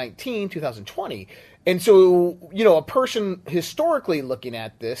 2019, 2020. And so, a person historically looking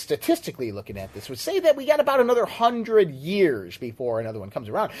at this, statistically looking at this, would say that we got about another 100 years before another one comes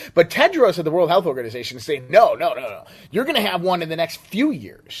around. But Tedros of the World Health Organization is saying, no. You're going to have one in the next few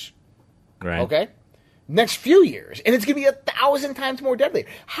years. Right. Okay? Next few years. And it's going to be 1,000 times more deadly.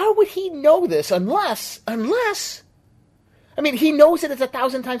 How would he know this unless, he knows that it's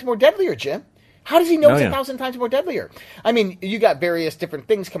 1,000 times more deadlier, Jim. How does he know it's 1,000 times more deadlier? You got various different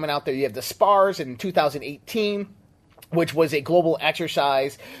things coming out there. You have the SPARS in 2018, which was a global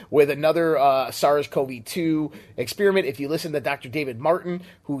exercise with another SARS-CoV-2 experiment. If you listen to Dr. David Martin,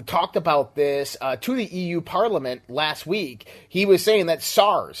 who talked about this to the EU Parliament last week, he was saying that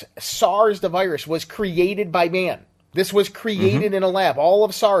SARS, the virus, was created by man. This was created in a lab. All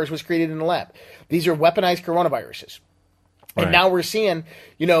of SARS was created in a lab. These are weaponized coronaviruses. Right. And now we're seeing,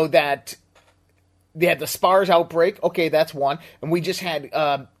 that they had the SPARS outbreak. Okay, that's one. And we just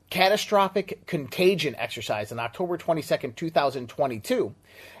had catastrophic contagion exercise on October 22nd, 2022.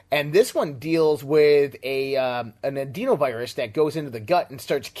 And this one deals with an adenovirus that goes into the gut and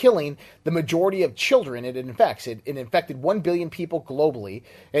starts killing the majority of children it infects. It infected 1 billion people globally.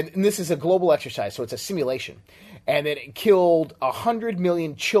 And this is a global exercise, so it's a simulation. And it killed 100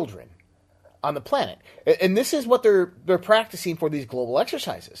 million children on the planet. And this is what they're practicing for these global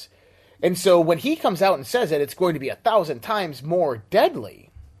exercises. And so when he comes out and says that it's going to be 1,000 times more deadly,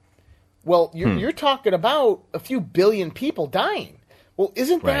 well, you're talking about a few billion people dying. Well,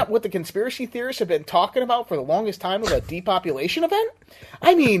 isn't that what the conspiracy theorists have been talking about for the longest time of a depopulation event?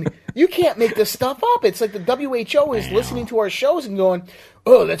 I mean, you can't make this stuff up. It's like the WHO is listening to our shows and going,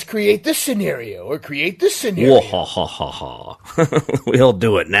 oh, let's create this scenario or create this scenario. Whoa, ha, ha, ha. We'll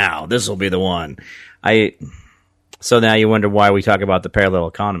do it now. This will be the one. So now you wonder why we talk about the parallel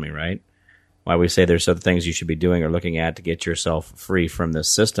economy, right? Why we say there's other things you should be doing or looking at to get yourself free from this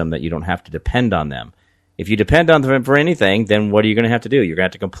system that you don't have to depend on them. If you depend on them for anything, then what are you going to have to do? You're going to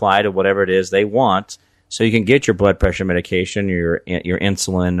have to comply to whatever it is they want so you can get your blood pressure medication, your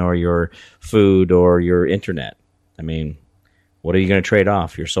insulin, or your food, or your internet. I mean, what are you going to trade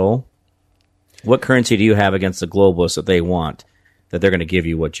off? Your soul? What currency do you have against the globalists that they want, that they're going to give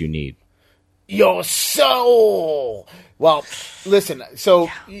you what you need? Your soul! Well, listen, so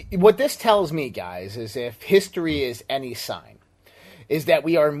what this tells me, guys, is if history is any sign, is that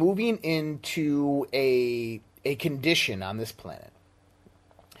we are moving into a condition on this planet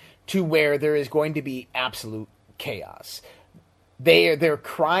to where there is going to be absolute chaos. Their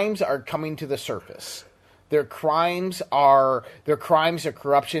crimes are coming to the surface. Their crimes of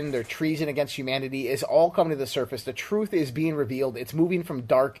corruption, their treason against humanity is all coming to the surface. The truth is being revealed. It's moving from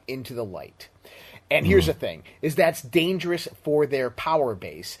dark into the light. And here's the thing, is that's dangerous for their power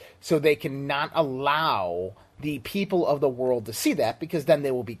base, so they cannot allow the people of the world to see that, because then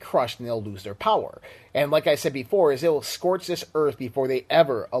they will be crushed and they'll lose their power. And like I said before, is it will scorch this earth before they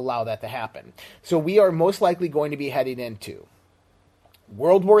ever allow that to happen. So we are most likely going to be heading into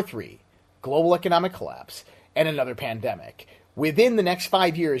World War III, global economic collapse, and another pandemic. Within the next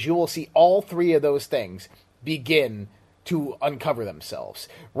 5 years, you will see all three of those things begin to uncover themselves.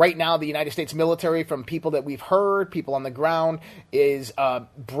 Right now, the United States military, from people that we've heard, people on the ground, is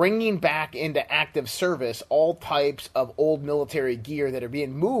bringing back into active service all types of old military gear that are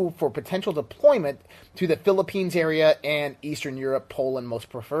being moved for potential deployment to the Philippines area and Eastern Europe, Poland most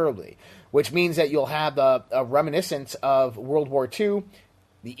preferably, which means that you'll have a reminiscence of World War II,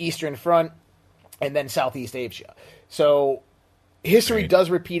 the Eastern Front, and then Southeast Asia. So history does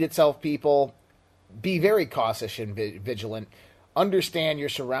repeat itself, people. Be very cautious and vigilant. Understand your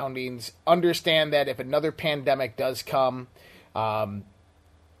surroundings. Understand that if another pandemic does come,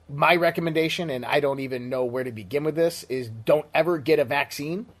 my recommendation, and I don't even know where to begin with this, is don't ever get a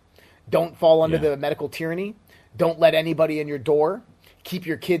vaccine. Don't fall under the medical tyranny. Don't let anybody in your door. Keep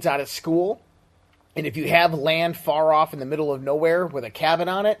your kids out of school. And if you have land far off in the middle of nowhere with a cabin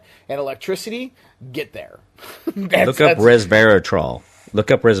on it and electricity, get there. Look up resveratrol.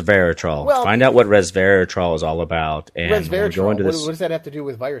 Well, find out what resveratrol is all about. And resveratrol, go into this. What does that have to do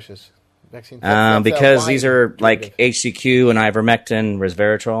with viruses? Vaccines? Because these are like HCQ and ivermectin.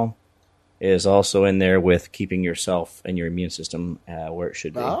 Resveratrol is also in there with keeping yourself and your immune system where it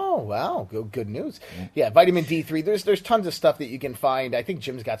should be. Oh, wow. Good news. Yeah, vitamin D3. There's tons of stuff that you can find. I think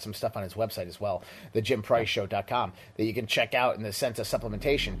Jim's got some stuff on his website as well, thejimpriceshow.com, that you can check out in the sense of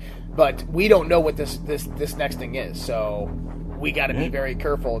supplementation. But we don't know what this next thing is, so we got to be very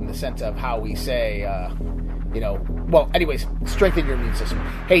careful in the sense of how we say, anyways, strengthen your immune system.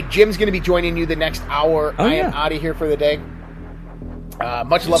 Hey, Jim's going to be joining you the next hour. I am out of here for the day.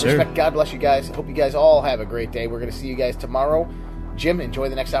 Much love, respect. God bless you guys. Hope you guys all have a great day. We're going to see you guys tomorrow. Jim, enjoy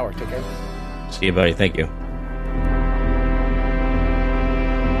the next hour. Take care. See you, buddy. Thank you.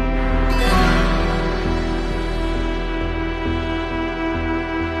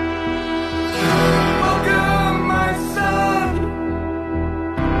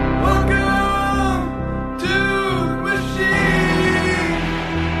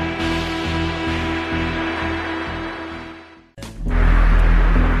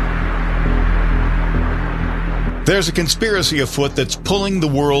 There's a conspiracy afoot that's pulling the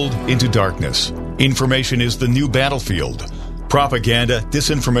world into darkness. Information is the new battlefield. Propaganda,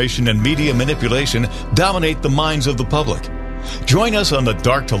 disinformation, and media manipulation dominate the minds of the public. Join us on the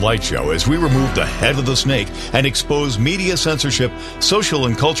Dark to Light show as we remove the head of the snake and expose media censorship, social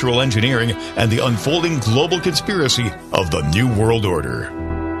and cultural engineering, and the unfolding global conspiracy of the New World Order.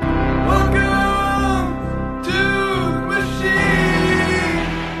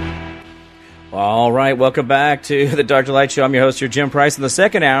 All right, welcome back to the Dark to Light Show. I'm your host, Jim Price. In the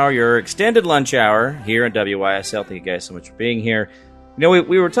second hour, your extended lunch hour here at WYSL. Thank you guys so much for being here. You know,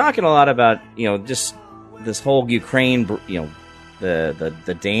 we were talking a lot about, just this whole Ukraine,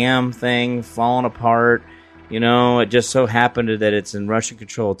 the dam thing falling apart. It just so happened that it's in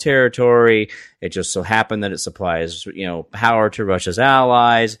Russian-controlled territory. It just so happened that it supplies, power to Russia's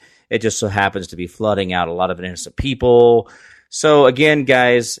allies. It just so happens to be flooding out a lot of innocent people. So again,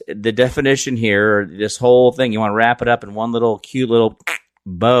 guys, the definition here, this whole thing, you want to wrap it up in one little cute little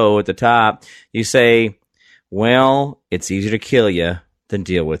bow at the top. You say, well, it's easier to kill you than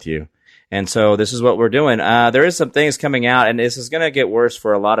deal with you. And so this is what we're doing. There is some things coming out, and this is going to get worse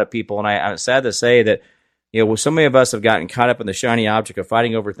for a lot of people. And I'm sad to say that, so many of us have gotten caught up in the shiny object of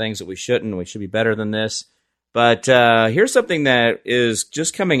fighting over things that we shouldn't. We should be better than this. But here's something that is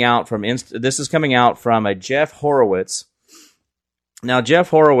just coming out from this is coming out from a Jeff Horowitz. Now, Jeff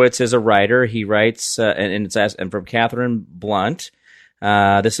Horowitz is a writer. He writes, and from Catherine Blunt.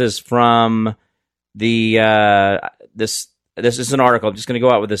 This is from the this is an article. I'm just going to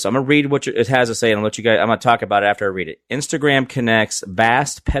go out with this. I'm going to read what it has to say, and I'll let you guys. I'm going to talk about it after I read it. Instagram connects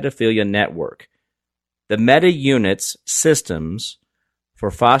vast pedophilia network. The Meta Units systems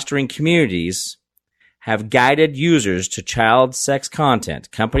for fostering communities have guided users to child sex content.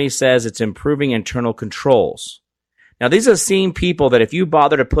 Company says it's improving internal controls. Now, these are seen people that if you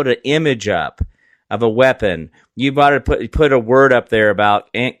bother to put an image up of a weapon, you bother to put a word up there about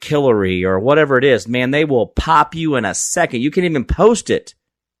Aunt Killary or whatever it is, man, they will pop you in a second. You can even post it.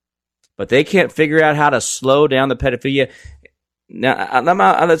 But they can't figure out how to slow down the pedophilia.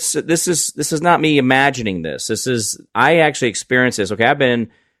 Now, this is not me imagining this. I actually experienced this. Okay,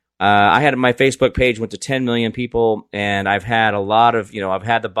 I had my Facebook page went to 10 million people, and I've had a lot of, I've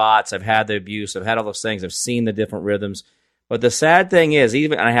had the bots, I've had the abuse, I've had all those things, I've seen the different rhythms. But the sad thing is,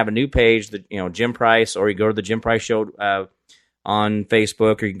 even I have a new page, Jim Price, or you go to the Jim Price Show on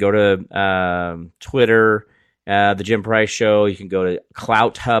Facebook, or you can go to Twitter, the Jim Price Show. You can go to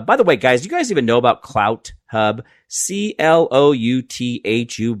Clout Hub. By the way, guys, do you guys even know about Clout Hub? CLOUTHUB.com,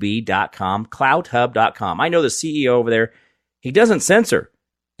 CloutHub.com. I know the CEO over there. He doesn't censor.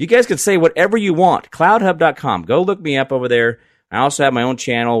 You guys can say whatever you want. CloutHub.com. Go look me up over there. I also have my own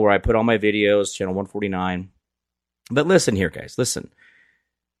channel where I put all my videos, channel 149. But listen here, guys. Listen.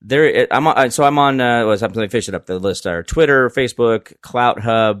 I'm on. I'm fishing up the list. Twitter, Facebook,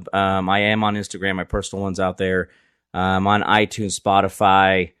 CloutHub. I am on Instagram. My personal one's out there. I'm on iTunes,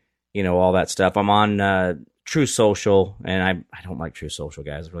 Spotify. All that stuff. I'm on True Social, and I don't like True Social,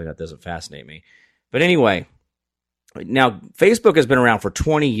 guys. Really, that doesn't fascinate me. But anyway. Now, Facebook has been around for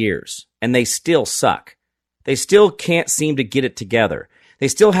 20 years, and they still suck. They still can't seem to get it together. They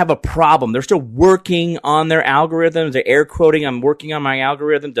still have a problem. They're still working on their algorithms. They're air quoting, I'm working on my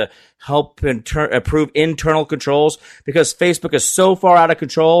algorithm to help improve internal controls, because Facebook is so far out of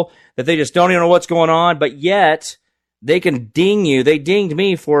control that they just don't even know what's going on, but yet they can ding you. They dinged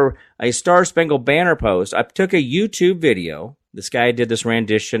me for a Star Spangled Banner post. I took a YouTube video. This guy did this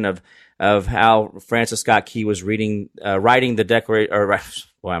rendition of how Francis Scott Key was writing the Declaration.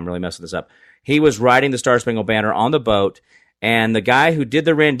 Boy, I'm really messing this up. He was writing the Star Spangled Banner on the boat, and the guy who did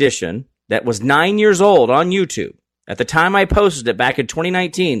the rendition, that was 9 years old on YouTube, at the time I posted it back in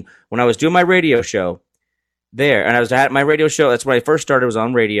 2019 when I was doing my radio show there, and I was at my radio show. That's when I first started. Was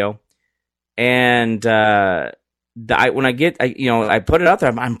on radio, and when I put it out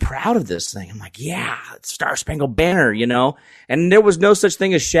there, I'm proud of this thing. I'm like, yeah, it's Star Spangled Banner, And there was no such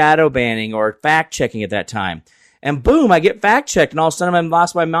thing as shadow banning or fact checking at that time. And boom, I get fact checked, and all of a sudden I've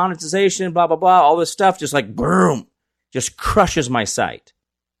lost my monetization, blah, blah, blah. All this stuff just like, boom, just crushes my site.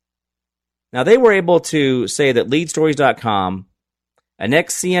 Now, they were able to say that LeadStories.com, an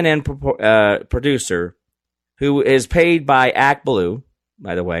ex-CNN producer who is paid by ActBlue,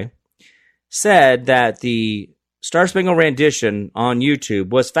 by the way, said that the Star Spangled rendition on YouTube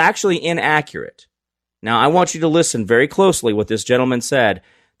was factually inaccurate. Now, I want you to listen very closely what this gentleman said.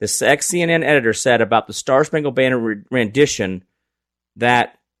 This ex-CNN editor said about the Star Spangled Banner rendition,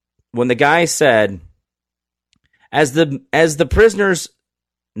 that when the guy said, as the prisoners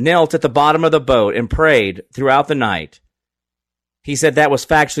knelt at the bottom of the boat and prayed throughout the night, he said that was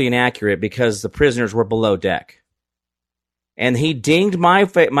factually inaccurate because the prisoners were below deck. And he dinged my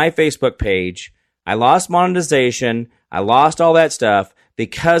Facebook page. I lost monetization. I lost all that stuff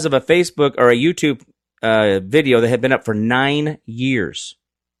because of a Facebook or a YouTube video that had been up for 9 years.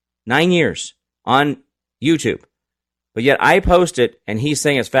 9 years on YouTube. But yet I post it, and he's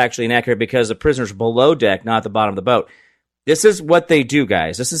saying it's factually inaccurate because the prisoners are below deck, not at the bottom of the boat. This is what they do,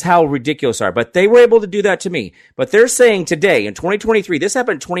 guys. This is how ridiculous they are. But they were able to do that to me. But they're saying today, in 2023, this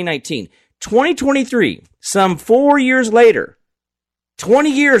happened in 2019. 2023, some 4 years later,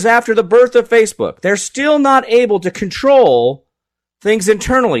 20 years after the birth of Facebook, they're still not able to control things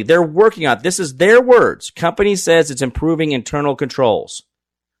internally. They're working on it. This is their words. Company says it's improving internal controls.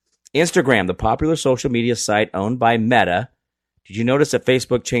 Instagram, the popular social media site owned by Meta. Did you notice that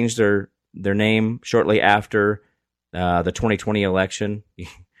Facebook changed their name shortly after the 2020 election?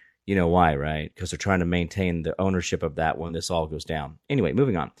 You know why, right? Because they're trying to maintain the ownership of that when this all goes down. Anyway,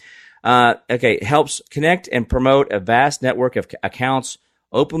 moving on. Okay, helps connect and promote a vast network of accounts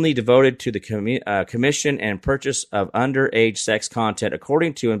openly devoted to the commission and purchase of underage sex content,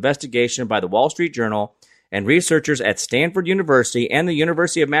 according to investigation by the Wall Street Journal and researchers at Stanford University and the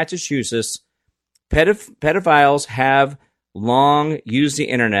University of Massachusetts. Pedophiles have long used the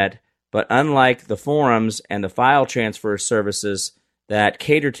internet, but unlike the forums and the file transfer services that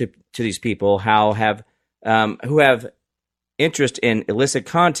cater to these people, who have interest in illicit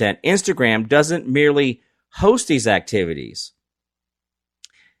content, Instagram doesn't merely host these activities.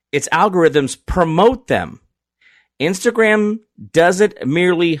 Its algorithms promote them. Instagram doesn't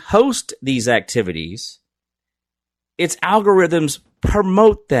merely host these activities. Its algorithms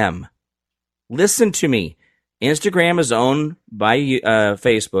promote them. Listen to me. Instagram is owned by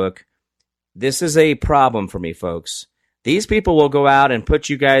Facebook. This is a problem for me, folks. These people will go out and put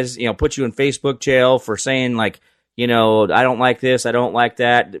you guys, put you in Facebook jail for saying I don't like this, I don't like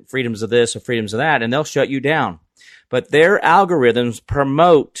that, freedoms of this or freedoms of that, and they'll shut you down. But their algorithms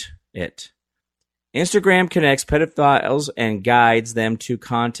promote it. Instagram connects pedophiles and guides them to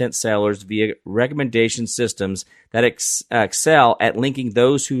content sellers via recommendation systems that excel at linking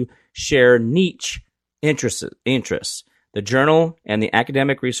those who share niche interests, the journal and the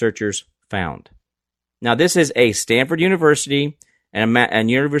academic researchers found. Now, this is a Stanford University and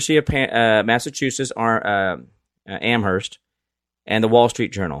University of Massachusetts, Amherst, and the Wall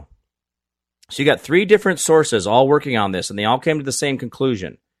Street Journal. So you got 3 different sources all working on this, and they all came to the same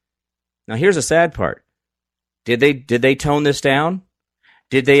conclusion. Now, here's the sad part. Did they tone this down?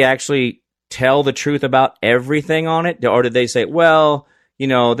 Did they actually tell the truth about everything on it? Or did they say, well,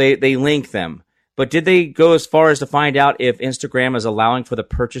 they link them? But did they go as far as to find out if Instagram is allowing for the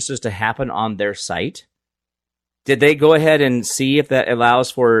purchases to happen on their site? Did they go ahead and see if that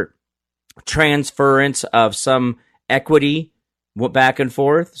allows for transference of some equity back and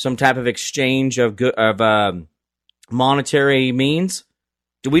forth, some type of exchange of monetary means?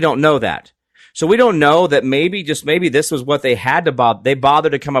 We don't know that. So we don't know that maybe this was what they had to they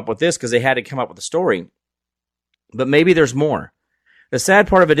bothered to come up with this because they had to come up with a story. But maybe there's more. The sad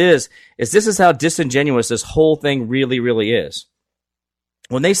part of it is this is how disingenuous this whole thing really, really is.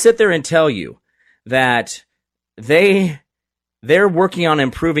 When they sit there and tell you that they're working on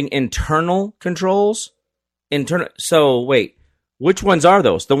improving internal controls, so wait, which ones are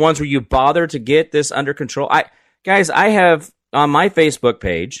those? The ones where you bother to get this under control? I have on my Facebook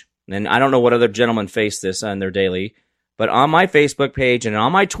page, and I don't know what other gentlemen face this on their daily, but on my Facebook page and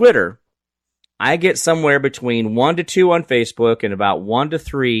on my Twitter, I get somewhere between 1 to 2 on Facebook and about 1 to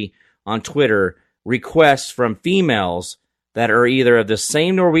 3 on Twitter requests from females that are either of the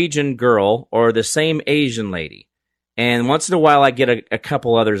same Norwegian girl or the same Asian lady. And once in a while, I get a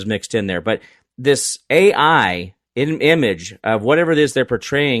couple others mixed in there. But this AI image of whatever it is they're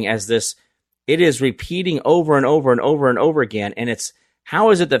portraying as this, it is repeating over and over and over and over again. And it's,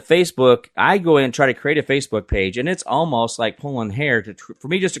 how is it that Facebook, I go in and try to create a Facebook page, and it's almost like pulling hair for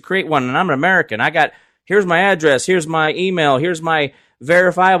me just to create one. And I'm an American. Here's my address, here's my email, here's my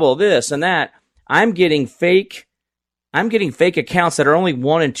verifiable this and that. I'm getting fake accounts that are only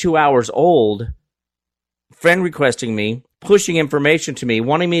 1 and 2 hours old, friend requesting me, pushing information to me,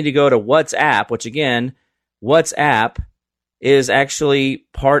 wanting me to go to WhatsApp, which again, WhatsApp is actually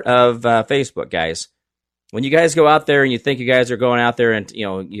part of Facebook, guys. When you guys go out there and you think you guys are going out there and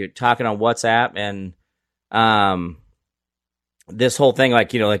you're talking on WhatsApp and this whole thing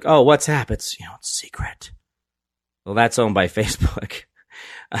like oh, WhatsApp, it's it's secret. Well, that's owned by Facebook.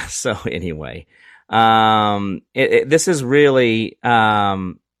 So anyway, this is really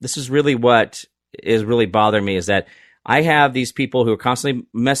what is really bothering me, is that I have these people who are constantly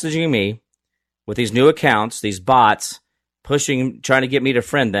messaging me with these new accounts, these bots, trying to get me to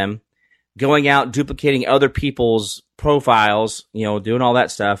friend them, going out, duplicating other people's profiles, doing all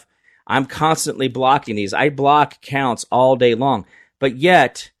that stuff. I'm constantly blocking these. I block accounts all day long. But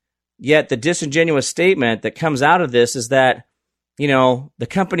yet the disingenuous statement that comes out of this is that, the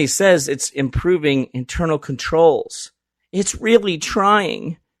company says it's improving internal controls. It's really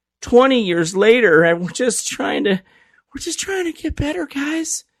trying. 20 years later, and we're just trying to get better,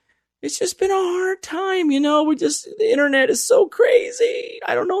 guys. It's just been a hard time, the internet is so crazy.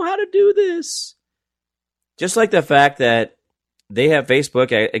 I don't know how to do this. Just like the fact that they have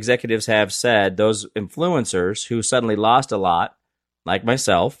Facebook executives have said, those influencers who suddenly lost a lot, like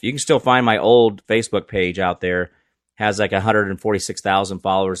myself, you can still find my old Facebook page out there, has like 146,000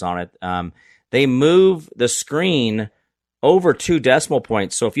 followers on it. They move the screen over 2 decimal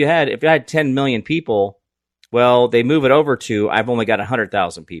points. So if you had 10 million people, well, they move it over to, I've only got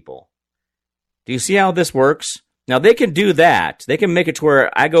 100,000 people. Do you see how this works? Now, they can do that. They can make it to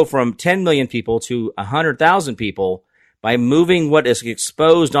where I go from 10 million people to 100,000 people, by moving what is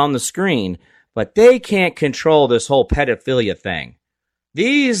exposed on the screen, but they can't control this whole pedophilia thing.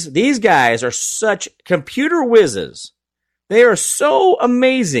 These guys are such computer whizzes. They are so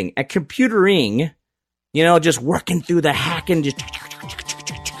amazing at computering, just working through the hacking,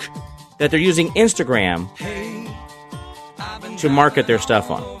 that they're using Instagram to market their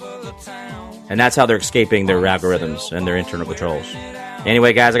stuff on. And that's how they're escaping their algorithms and their internal controls.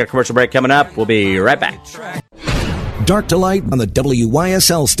 Anyway, guys, I got a commercial break coming up. We'll be right back. Dark to Light on the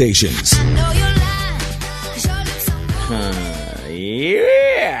WYSL stations.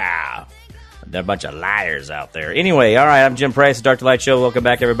 Yeah. There are a bunch of liars out there. Anyway, all right, I'm Jim Price, the Dark to Light Show. Welcome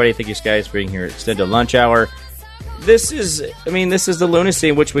back, everybody. Thank you guys for being here at Extended Lunch Hour. This is the lunacy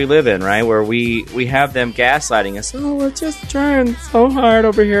in which we live in, right? Where we have them gaslighting us. Oh, we're just trying so hard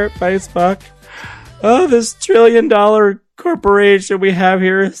over here at Facebook. Oh, this $1 trillion corporation we have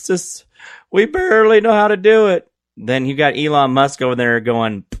here is just, we barely know how to do it. Then you got Elon Musk over there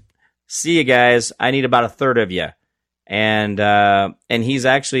going, see you guys, I need about a third of you. And he's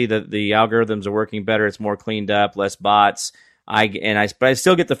actually, the algorithms are working better. It's more cleaned up, less bots. But I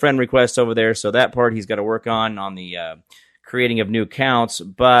still get the friend requests over there, so that part he's got to work on the creating of new accounts.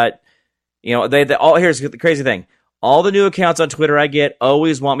 But here's the crazy thing: all the new accounts on Twitter I get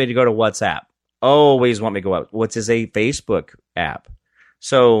always want me to go to WhatsApp. Always want me to go out. What's a Facebook app?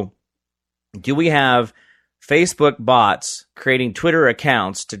 So, do we have Facebook bots creating Twitter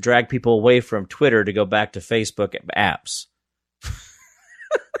accounts to drag people away from Twitter to go back to Facebook apps?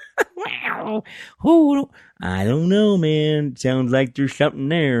 Wow. I don't know, man. Sounds like there's something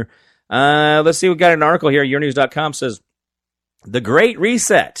there. Let's see. We got an article here. YourNews.com says, The Great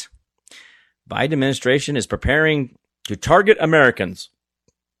Reset. Biden administration is preparing to target Americans.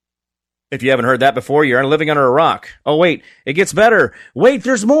 If you haven't heard that before, you're living under a rock. Oh, wait. It gets better. Wait,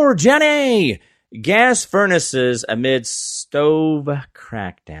 there's more. Jenny! Gas furnaces amid stove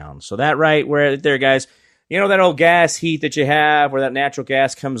crackdown. So that right where there, guys. You know that old gas heat that you have where that natural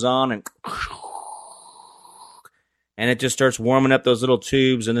gas comes on and it just starts warming up those little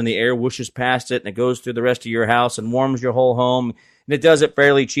tubes, and then the air whooshes past it and it goes through the rest of your house and warms your whole home. And it does it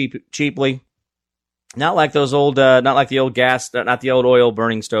fairly cheaply. Not like those old, not like the old gas, not the old oil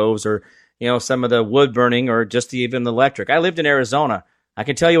burning stoves or, some of the wood burning or just even the electric. I lived in Arizona. I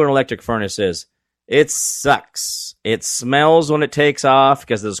can tell you what an electric furnace is. It sucks. It smells when it takes off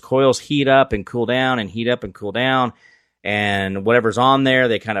because those coils heat up and cool down and heat up and cool down. And whatever's on there,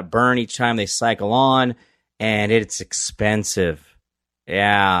 they kind of burn each time they cycle on. And it's expensive.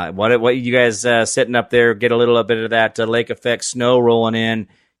 Yeah. What you guys sitting up there, get a little bit of that lake effect snow rolling in.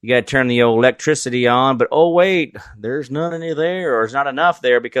 You got to turn the old electricity on. But, oh, wait, there's none any there, or there's not enough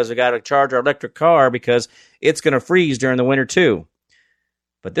there because we got to charge our electric car because it's going to freeze during the winter, too.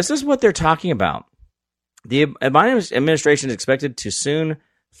 But this is what they're talking about. The Biden administration is expected to soon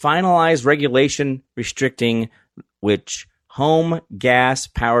finalize regulation restricting which home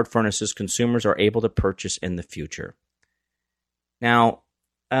gas-powered furnaces consumers are able to purchase in the future. Now,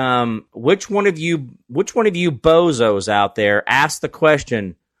 which one of you bozos out there asked the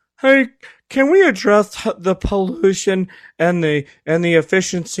question, "Hey, can we address the pollution and the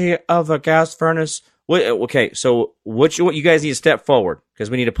efficiency of a gas furnace?" Okay, so what you guys need to step forward because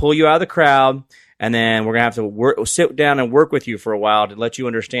we need to pull you out of the crowd. And then we're going to have to sit down and work with you for a while to let you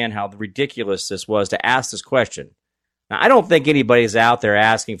understand how ridiculous this was to ask this question. Now, I don't think anybody's out there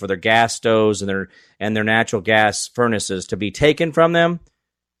asking for their gas stoves and their natural gas furnaces to be taken from them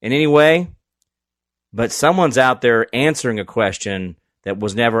in any way. But someone's out there answering a question that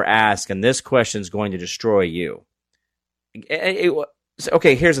was never asked, and this question is going to destroy you.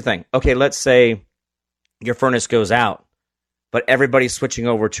 Okay, here's the thing. Okay, let's say your furnace goes out, but everybody's switching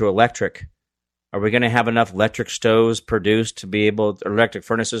over to electric. Are we going to have enough electric stoves produced to be able, electric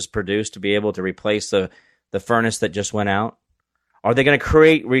furnaces produced to be able to replace the furnace that just went out? Are they going to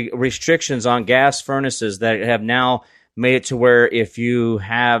create restrictions on gas furnaces that have now made it to where if you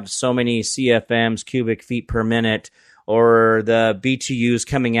have so many CFMs, cubic feet per minute, or the BTUs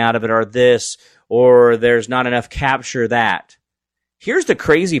coming out of it are this, or there's not enough capture that? Here's the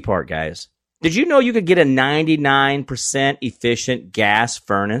crazy part, guys. Did you know you could get a 99% efficient gas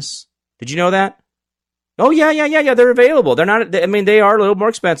furnace? Did you know that? Oh, yeah. They're available. They're not, they are a little more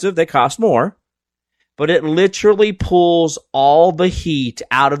expensive. They cost more. But it literally pulls all the heat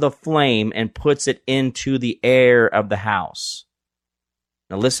out of the flame and puts it into the air of the house.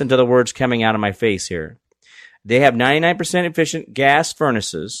 Now listen to the words coming out of my face here. They have 99% efficient gas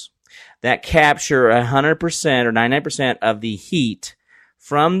furnaces that capture 100% or 99% of the heat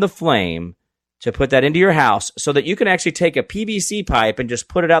from the flame to put that into your house so that you can actually take a PVC pipe and just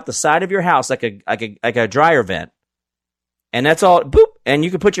put it out the side of your house like a dryer vent. And that's all, boop, and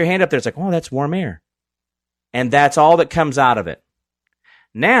you can put your hand up there. It's like, oh, that's warm air. And that's all that comes out of it.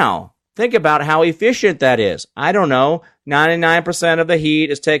 Now, think about how efficient that is. I don't know, 99% of the heat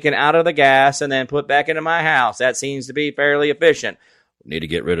is taken out of the gas and then put back into my house. That seems to be fairly efficient. We need to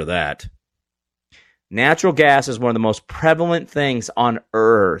get rid of that. Natural gas is one of the most prevalent things on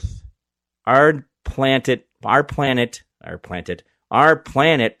Earth. Our planet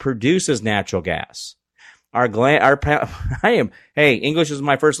produces natural gas. English is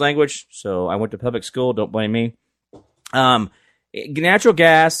my first language, so I went to public school. Don't blame me. Natural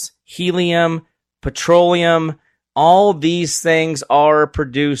gas, helium, petroleum, all these things are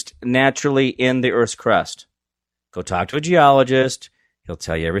produced naturally in the Earth's crust. Go talk to a geologist. He'll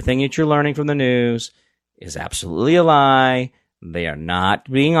tell you everything that you're learning from the news is absolutely a lie. They are not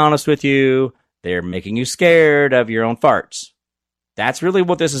being honest with you. They're making you scared of your own farts. That's really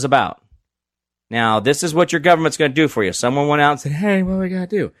what this is about. Now, this is what your government's going to do for you. Someone went out and said, hey, what do we got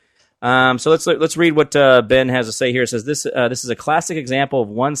to do? So let's read what Ben has to say here. It says, this is a classic example of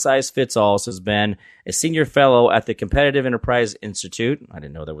one-size-fits-all, says Ben, a senior fellow at the Competitive Enterprise Institute. I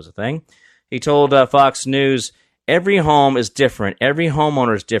didn't know that was a thing. He told Fox News, every home is different, every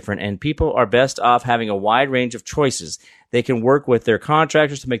homeowner is different, and people are best off having a wide range of choices. They can work with their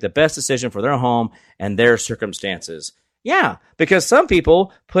contractors to make the best decision for their home and their circumstances. Yeah, because some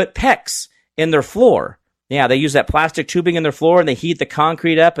people put PEX in their floor. Yeah, they use that plastic tubing in their floor, and they heat the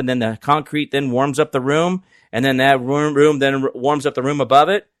concrete up, and then the concrete then warms up the room, and then that room then warms up the room above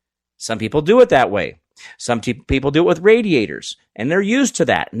it. Some people do it that way. Some people do it with radiators, and they're used to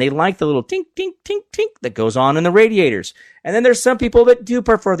that, and they like the little tink, tink, tink, tink that goes on in the radiators. And then there's some people that do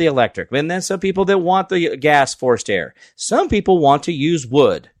prefer the electric, and then some people that want the gas forced air. Some people want to use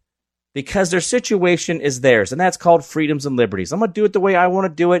wood because their situation is theirs, and that's called freedoms and liberties. I'm going to do it the way I want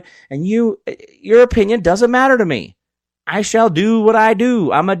to do it, and your opinion doesn't matter to me. I shall do what I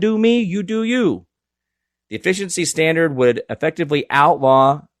do. I'm going to do me, you do you. The efficiency standard would effectively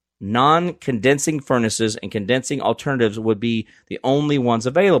outlaw non-condensing furnaces, and condensing alternatives would be the only ones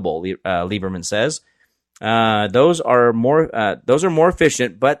available, Lieberman says. Those are more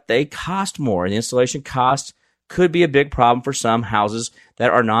efficient, but they cost more, and the installation cost could be a big problem for some houses that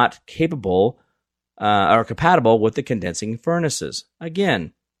are not capable or compatible with the condensing furnaces.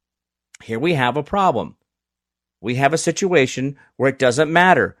 Again, here we have a problem. We have a situation where it doesn't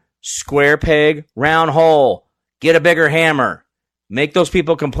matter. Square peg, round hole. Get a bigger hammer. Make those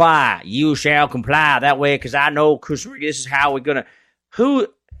people comply. You shall comply that way, because I know this is how we're going to.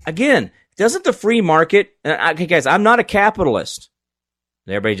 Again, doesn't the free market. Okay, guys, I'm not a capitalist.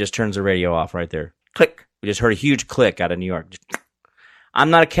 Everybody just turns the radio off right there. Click. We just heard a huge click out of New York.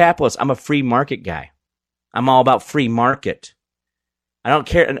 I'm not a capitalist. I'm a free market guy. I'm all about free market. I don't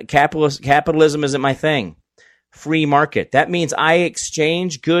care. Capitalism isn't my thing. Free market. That means I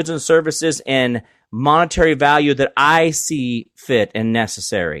exchange goods and services and monetary value that I see fit and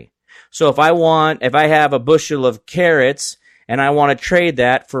necessary. So if I have a bushel of carrots and I want to trade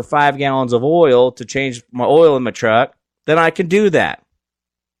that for 5 gallons of oil to change my oil in my truck, then I can do that.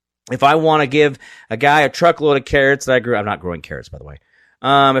 If I want to give a guy a truckload of carrots that I grew, I'm not growing carrots, by the way.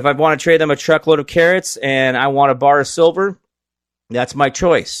 If I want to trade them a truckload of carrots and I want a bar of silver, that's my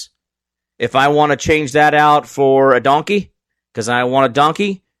choice. If I want to change that out for a donkey, because I want a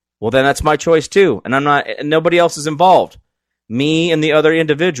donkey, well, then that's my choice too. And nobody else is involved. Me and the other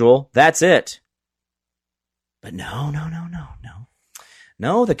individual, that's it. But no.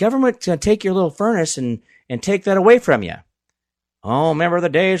 No, the government's going to take your little furnace and take that away from you. Oh, remember the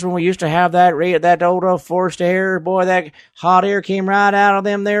days when we used to have that old forced air? Boy, that hot air came right out of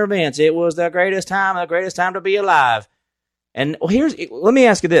them there vents. It was the greatest time to be alive. And let me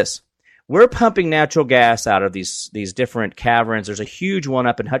ask you this. We're pumping natural gas out of these different caverns. There's a huge one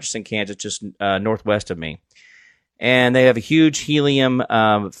up in Hutchinson, Kansas, just northwest of me. And they have a huge helium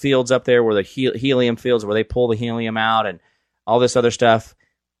fields up there, where the helium fields where they pull the helium out and all this other stuff.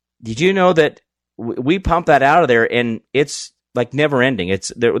 Did you know that we pump that out of there, and it's like never ending?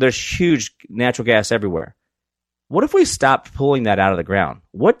 There's huge natural gas everywhere. What if we stopped pulling that out of the ground?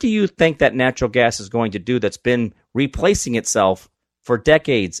 What do you think that natural gas is going to do that's been replacing itself for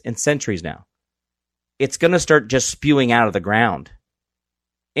decades and centuries now? It's going to start just spewing out of the ground.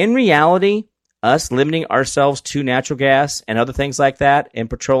 In reality, us limiting ourselves to natural gas and other things like that and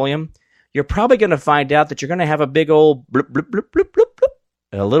petroleum, you're probably going to find out that you're going to have a big old bloop, bloop, bloop, bloop, bloop, bloop,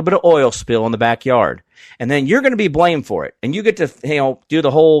 a little bit of oil spill in the backyard. And then you're going to be blamed for it. And you get to do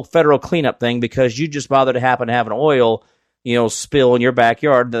the whole federal cleanup thing because you just bothered to happen to have an oil spill in your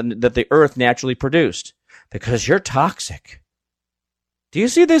backyard that the earth naturally produced because you're toxic. Do you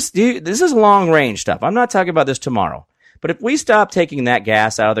see this? This is long range stuff. I'm not talking about this tomorrow. But if we stop taking that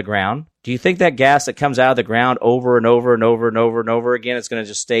gas out of the ground, do you think that gas that comes out of the ground over and over and over and over and over again is going to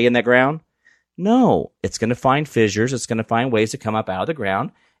just stay in the ground? No, it's going to find fissures. It's going to find ways to come up out of the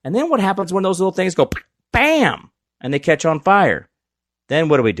ground. And then what happens when those little things go bam and they catch on fire? Then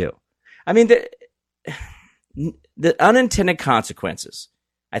what do we do? I mean, the unintended consequences.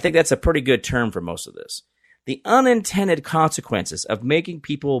 I think that's a pretty good term for most of this. The unintended consequences of making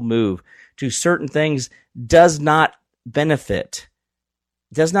people move to certain things does not benefit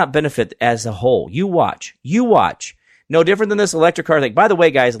as a whole. You watch. No different than this electric car thing. By the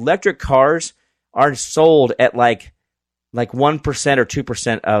way, guys, electric cars are sold at like 1% or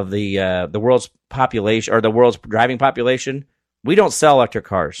 2% of the world's population, or the world's driving population. We don't sell electric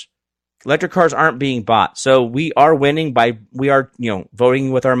cars. Electric cars aren't being bought. So we are winning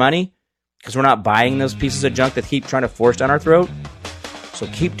voting with our money, because we're not buying those pieces of junk that keep trying to force down our throat. So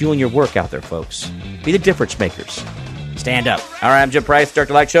keep doing your work out there, folks. Be the difference makers. Stand up. All right, I'm Jim Price, Dark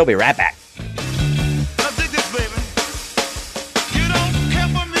to Light Show. Be right back.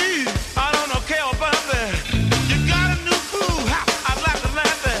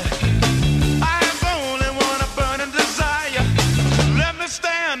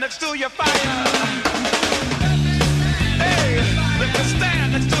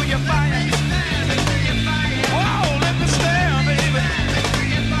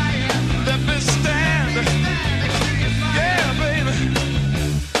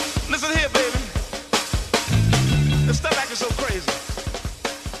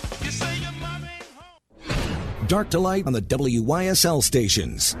 Dark to Light on the WYSL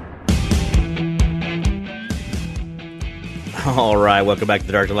stations. All right, welcome back to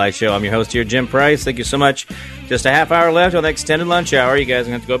the Dark to Light Show. I'm your host here, Jim Price. Thank you so much. Just a half hour left on the extended lunch hour. You guys are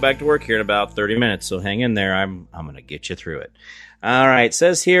going to have to go back to work here in about 30 minutes, so hang in there. I'm going to get you through it. All right, it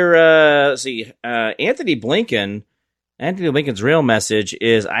says here, Anthony Blinken's real message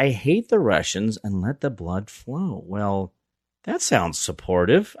is, I hate the Russians and let the blood flow. Well, that sounds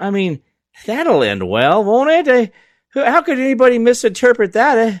supportive. I mean, that'll end well, won't it? How could anybody misinterpret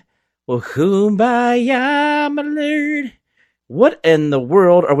that? Well, kumbaya, my lord. What in the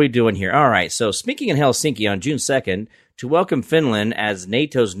world are we doing here? All right, so speaking in Helsinki on June 2nd to welcome Finland as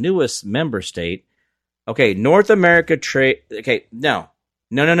NATO's newest member state. Okay, North America trade. Okay, no.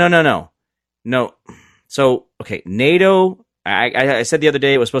 So, okay, NATO. I said the other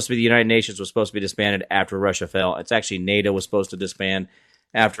day it was supposed to be the United Nations was supposed to be disbanded after Russia fell. It's actually NATO was supposed to disband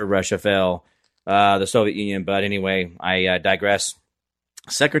after Russia fell, the Soviet Union. But anyway, I digress.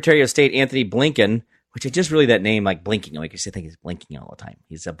 Secretary of State Anthony Blinken, which is just really that name, like blinking. Like I think he's blinking all the time.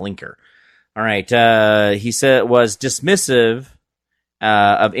 He's a blinker. All right. He said was dismissive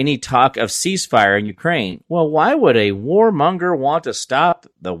of any talk of ceasefire in Ukraine. Well, why would a warmonger want to stop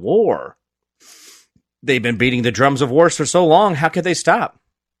the war? They've been beating the drums of wars for so long. How could they stop?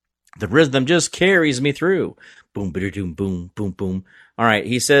 The rhythm just carries me through. Boom, boom, boom, boom, boom. All right.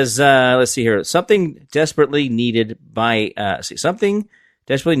 He says, let's see here. Something desperately needed by an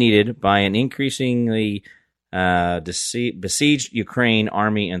increasingly besieged Ukraine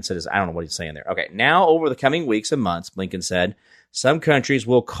army and citizens. I don't know what he's saying there. Okay. Now, over the coming weeks and months, Blinken said, some countries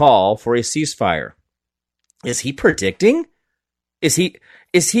will call for a ceasefire. Is he predicting? Is he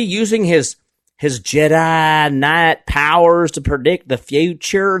using his Jedi Knight powers to predict the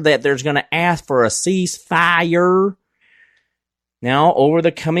future, that there's going to ask for a ceasefire? Now, over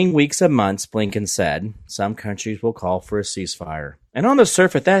the coming weeks and months, Blinken said, some countries will call for a ceasefire. And on the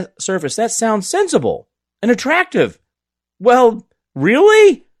surface, that sounds sensible and attractive. Well,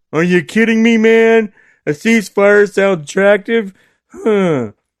 really? Are you kidding me, man? A ceasefire sounds attractive?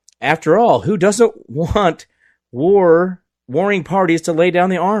 After all, who doesn't want warring parties to lay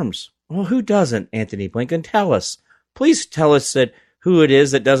down the arms? Well, who doesn't, Anthony Blinken? Tell us. Please tell us who it is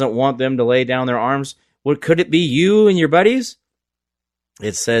that doesn't want them to lay down their arms. Could it be you and your buddies?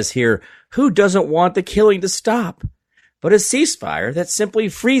 It says here, who doesn't want the killing to stop? But a ceasefire that simply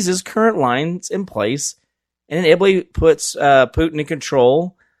freezes current lines in place and inevitably puts Putin in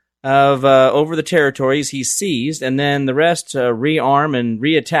control of over the territories he seized, and then the rest rearm and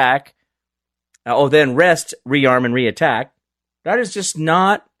reattack. Rearm and reattack. That is just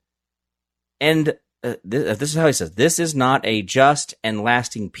not. And this is how he says, this is not a just and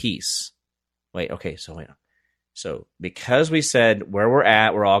lasting peace. Wait. So because we said where we're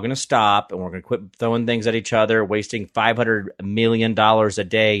at, we're all going to stop and we're going to quit throwing things at each other, wasting $500 million a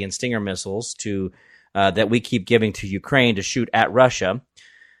day in Stinger missiles that we keep giving to Ukraine to shoot at Russia.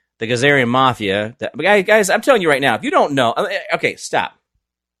 The Gazarian Mafia. Guys, I'm telling you right now, if you don't know, okay, stop.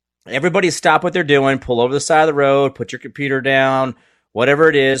 Everybody stop what they're doing. Pull over the side of the road. Put your computer down. Whatever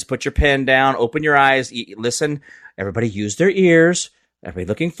it is, put your pen down. Open your eyes. Listen. everybody use their ears. Everybody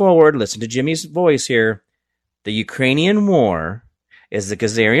looking forward. Listen to Jimmy's voice here. The Ukrainian war is the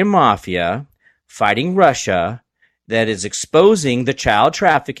Khazarian mafia fighting Russia that is exposing the child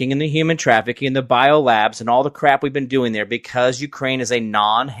trafficking and the human trafficking and the biolabs and all the crap we've been doing there because Ukraine is a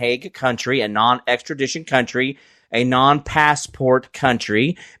non-Hague country, a non-extradition country, a non-passport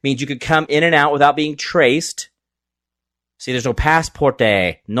country. Means you could come in and out without being traced. See, there's no passport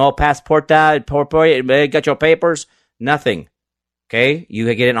there. No passport there. Got your papers? Nothing. Okay?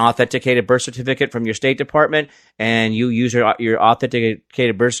 You get an authenticated birth certificate from your State Department, and you use your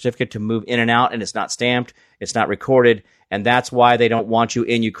authenticated birth certificate to move in and out, and it's not stamped. It's not recorded, and that's why they don't want you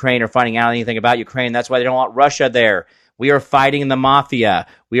in Ukraine or finding out anything about Ukraine. That's why they don't want Russia there. We are fighting the mafia.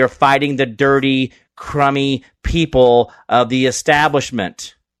 We are fighting the dirty, crummy people of the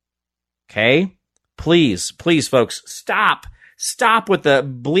establishment. Okay? Please, folks, stop. Stop with the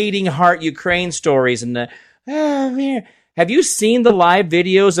bleeding heart Ukraine stories and the, oh, man. Have you seen the live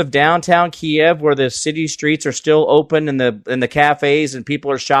videos of downtown Kiev where the city streets are still open and the cafes and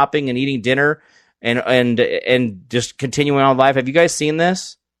people are shopping and eating dinner and just continuing on life? Have you guys seen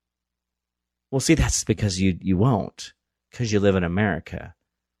this? Well, see, that's because you won't, because you live in America.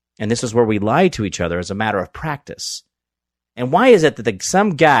 And this is where we lie to each other as a matter of practice. And why is it that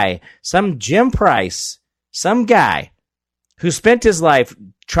some guy, some Jim Price, some guy who spent his life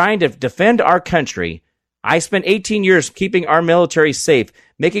trying to defend our country, I spent 18 years keeping our military safe,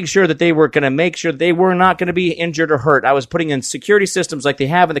 making sure that they were going to make sure they were not going to be injured or hurt. I was putting in security systems like they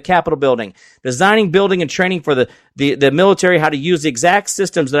have in the Capitol building, designing, building, and training for the military how to use the exact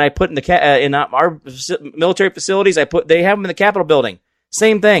systems that I put in our military facilities. They have them in the Capitol building.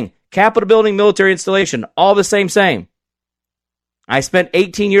 Same thing. Capitol building, military installation, all the same. I spent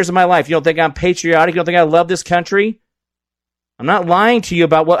 18 years of my life. You don't think I'm patriotic? You don't think I love this country? I'm not lying to you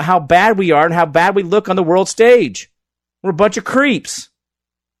about how bad we are and how bad we look on the world stage. We're a bunch of creeps.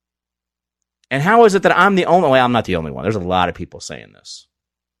 And how is it that I'm the only one? Well, I'm not the only one. There's a lot of people saying this.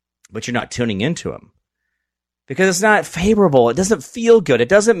 But you're not tuning into them. Because it's not favorable. It doesn't feel good. It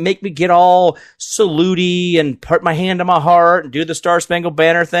doesn't make me get all salute-y and put my hand on my heart and do the Star Spangled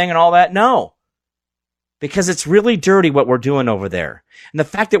Banner thing and all that. No. Because it's really dirty what we're doing over there. And the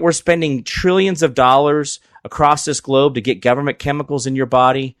fact that we're spending trillions of dollars across this globe to get government chemicals in your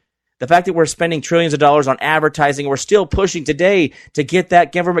body, the fact that we're spending trillions of dollars on advertising, we're still pushing today to get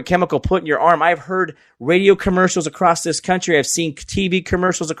that government chemical put in your arm. I've heard radio commercials across this country. I've seen TV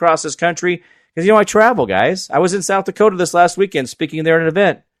commercials across this country. Because, I travel, guys. I was in South Dakota this last weekend speaking there at an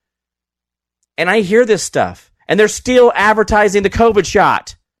event. And I hear this stuff. And they're still advertising the COVID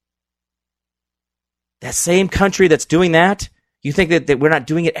shot. That same country that's doing that, you think that we're not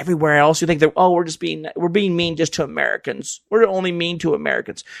doing it everywhere else? You think that, we're being mean just to Americans. We're only mean to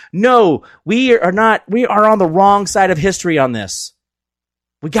Americans. No, we are not. We are on the wrong side of history on this.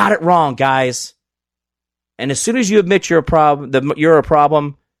 We got it wrong, guys. And as soon as you admit you're a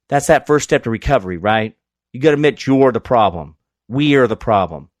problem, that's that first step to recovery, right? You got to admit you're the problem. We are the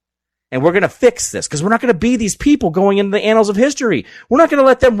problem. And we're going to fix this because we're not going to be these people going into the annals of history. We're not going to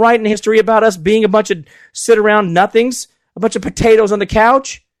let them write in history about us being a bunch of sit-around nothings, a bunch of potatoes on the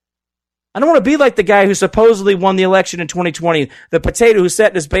couch. I don't want to be like the guy who supposedly won the election in 2020, the potato who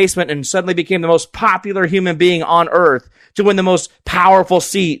sat in his basement and suddenly became the most popular human being on earth to win the most powerful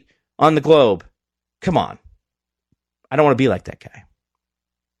seat on the globe. Come on. I don't want to be like that guy.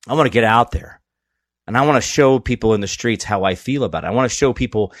 I want to get out there. And I want to show people in the streets how I feel about it. I want to show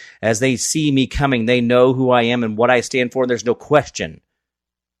people as they see me coming, they know who I am and what I stand for. And there's no question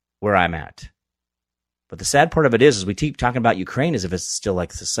where I'm at. But the sad part of it is we keep talking about Ukraine as if it's still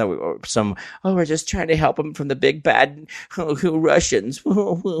like we're just trying to help them from the big bad Russians.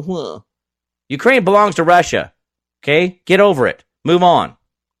 Ukraine belongs to Russia. Okay? Get over it. Move on.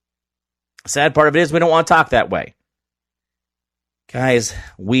 The sad part of it is we don't want to talk that way. Guys,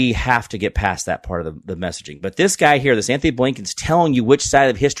 we have to get past that part of the messaging. But this guy here, this Anthony Blinken's telling you which side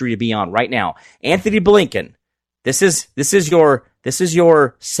of history to be on right now. Anthony Blinken, this is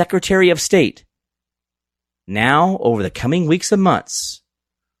your Secretary of State. Now, over the coming weeks and months,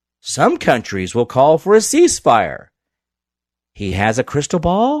 some countries will call for a ceasefire. He has a crystal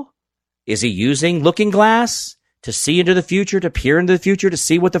ball? Is he using looking glass to see into the future, to peer into the future, to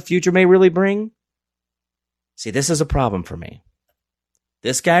see what the future may really bring? See, this is a problem for me.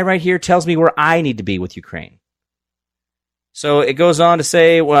 This guy right here tells me where I need to be with Ukraine. So it goes on to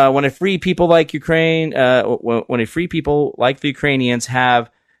say, when a free people like Ukraine, when a free people like the Ukrainians have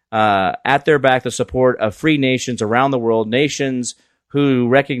at their back the support of free nations around the world, nations who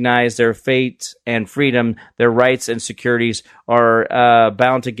recognize their fate and freedom, their rights and securities are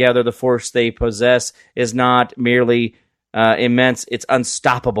bound together. The force they possess is not merely immense, it's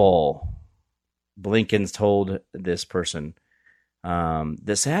unstoppable. Blinken's told this person.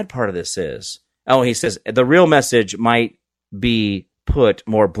 The sad part of this is, he says, the real message might be put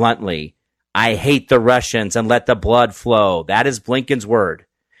more bluntly. I hate the Russians and let the blood flow. That is Blinken's word.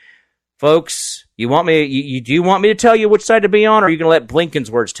 Folks, do you want me to tell you which side to be on, or are you going to let Blinken's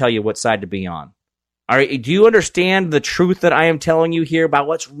words tell you what side to be on? All right, do you understand the truth that I am telling you here about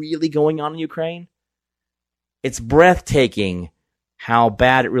what's really going on in Ukraine? It's breathtaking how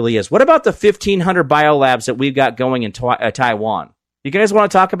bad it really is. What about the 1,500 biolabs that we've got going in Taiwan? You guys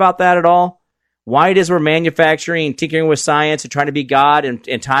want to talk about that at all? Why it is we're manufacturing and tinkering with science and trying to be God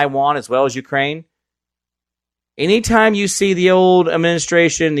in Taiwan as well as Ukraine? Anytime you see the old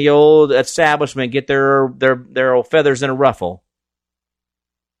administration, the old establishment get their old feathers in a ruffle,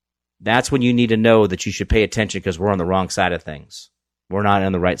 that's when you need to know that you should pay attention, because we're on the wrong side of things. We're not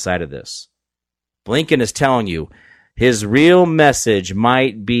on the right side of this. Blinken is telling you his real message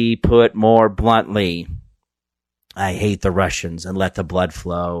might be put more bluntly. I hate the Russians and let the blood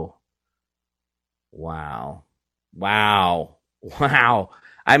flow. Wow. I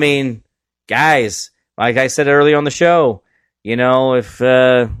mean, guys, like I said earlier on the show,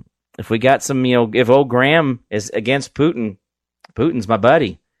 if we got some, if old Graham is against Putin, Putin's my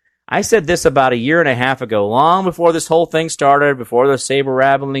buddy. I said this about a year and a half ago, long before this whole thing started, before the saber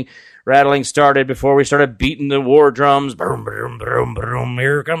rattling started, before we started beating the war drums. Boom, boom, boom, boom,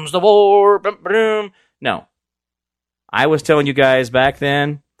 here comes the war. Boom, boom. No. I was telling you guys back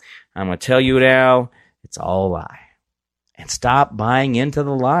then, I'm going to tell you now, it's all a lie. And stop buying into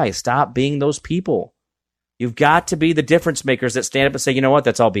the lie. Stop being those people. You've got to be the difference makers that stand up and say, you know what,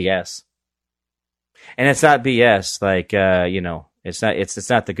 that's all BS. And it's not BS, like, it's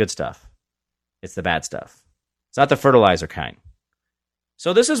not the good stuff. It's the bad stuff. It's not the fertilizer kind.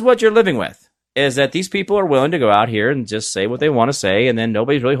 So this is what you're living with, is that these people are willing to go out here and just say what they want to say, and then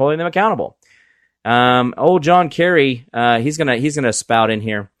nobody's really holding them accountable. Old John Kerry, he's gonna spout in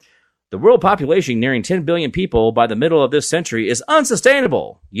here. The world population nearing 10 billion people by the middle of this century is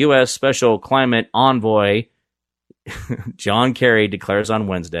unsustainable. U.S. Special Climate Envoy John Kerry declares on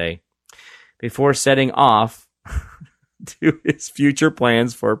Wednesday, before setting off to his future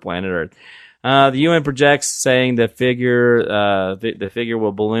plans for planet Earth. The UN projects, saying the figure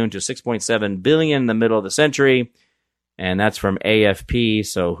will balloon to 6.7 billion in the middle of the century, and that's from AFP.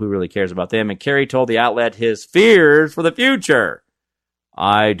 So who really cares about them? And Kerry told the outlet his fears for the future.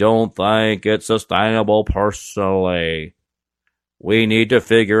 I don't think it's sustainable personally. We need to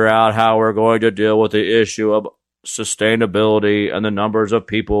figure out how we're going to deal with the issue of sustainability and the numbers of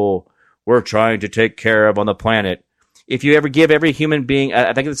people we're trying to take care of on the planet. If you ever give every human being,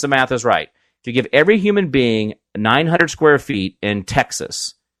 I think the math is right, if you give every human being 900 square feet in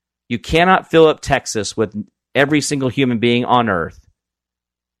Texas, you cannot fill up Texas with every single human being on Earth.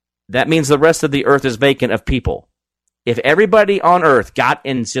 That means the rest of the Earth is vacant of people. If everybody on Earth got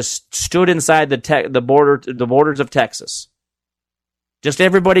and just stood inside the borders of Texas, just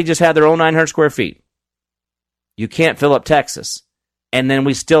everybody just had their own 900 square feet, you can't fill up Texas. And then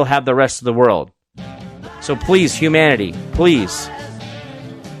we still have the rest of the world. So please, humanity, please,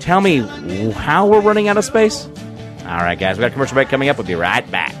 tell me how we're running out of space? All right, guys, we got a commercial break coming up. We'll be right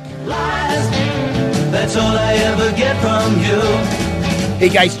back. Lies, that's all I ever get from you. Hey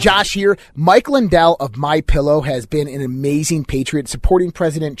guys, Josh here. Mike Lindell of MyPillow has been an amazing patriot, supporting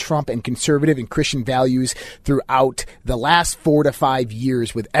President Trump and conservative and Christian values throughout the last 4 to 5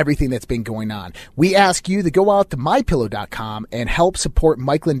 years with everything that's been going on. We ask you to go out to MyPillow.com and help support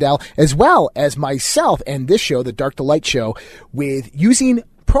Mike Lindell, as well as myself and this show, the Dark to Light Show, with using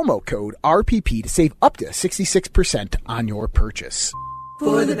promo code RPP to save up to 66% on your purchase.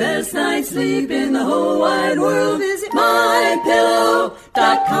 For the best night's sleep in the whole wide world, visit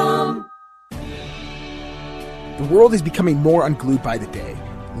MyPillow.com. The world is becoming more unglued by the day.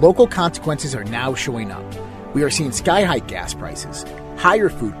 Local consequences are now showing up. We are seeing sky-high gas prices, higher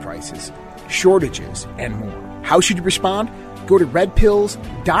food prices, shortages, and more. How should you respond? Go to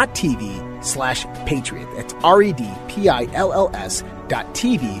redpills.tv/patriot. That's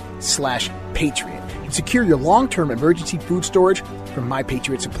redpills.tv/patriot. Secure your long-term emergency food storage from My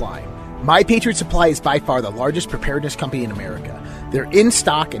Patriot Supply. My Patriot Supply is by far the largest preparedness company in America. They're in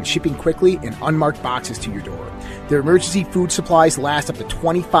stock and shipping quickly in unmarked boxes to your door. Their emergency food supplies last up to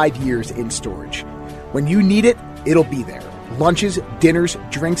 25 years in storage. When you need it, it'll be there. Lunches, dinners,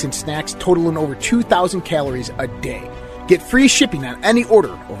 drinks, and snacks totaling over 2,000 calories a day. Get free shipping on any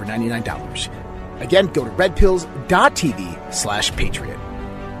order over $99. Again, go to redpills.tv/patriot.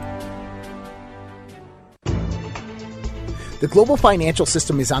 The global financial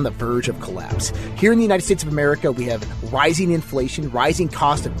system is on the verge of collapse. Here in the United States of America, we have rising inflation, rising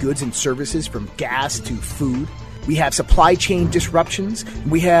cost of goods and services from gas to food. We have supply chain disruptions.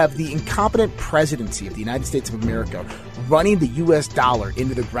 We have the incompetent presidency of the United States of America running the U.S. dollar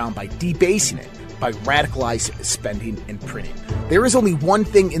into the ground by debasing it, by radicalized spending and printing. There is only one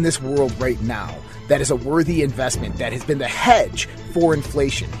thing in this world right now that is a worthy investment that has been the hedge for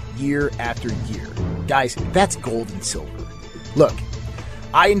inflation year after year. Guys, that's gold and silver. Look,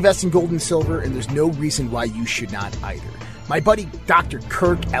 I invest in gold and silver, and there's no reason why you should not either. My buddy Dr.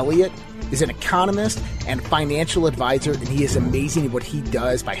 Kirk Elliott is an economist and financial advisor, and he is amazing at what he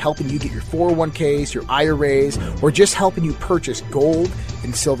does by helping you get your 401ks, your IRAs, or just helping you purchase gold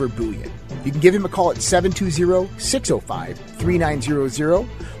and silver bullion. You can give him a call at 720-605-3900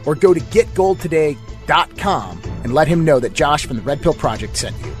 or go to getgoldtoday.com and let him know that Josh from the Red Pill Project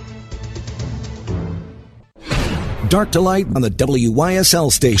sent you. Dark to light on the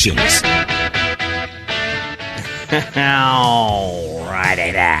WYSL stations.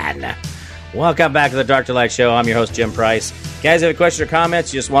 Alrighty then. Welcome back to the Dark to Light Show. I'm your host, Jim Price. Guys, if you have a question or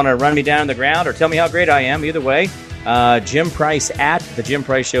comments, you just want to run me down on the ground or tell me how great I am, either way, Jim Price at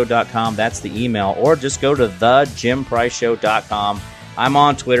thejimpriceshow.com. That's the email. Or just go to thejimpriceshow.com. I'm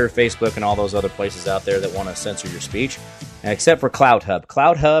on Twitter, Facebook, and all those other places out there that want to censor your speech, except for CloutHub.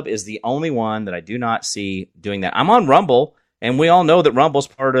 CloutHub is the only one that I do not see doing that. I'm on Rumble, and we all know that Rumble's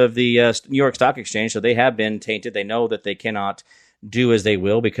part of the New York Stock Exchange, so they have been tainted. They know that they cannot do as they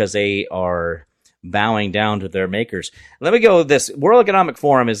will because they are bowing down to their makers. Let me go with this. World Economic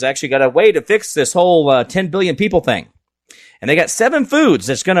Forum has actually got a way to fix this whole 10 billion people thing. And they got 7 foods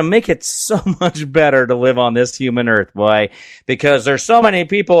that's going to make it so much better to live on this human earth, boy, because there's so many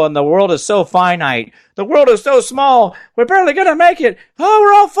people and the world is so finite. The world is so small. We're barely going to make it. Oh,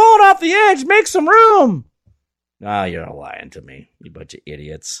 we're all falling off the edge. Make some room. Ah, you're lying to me, you bunch of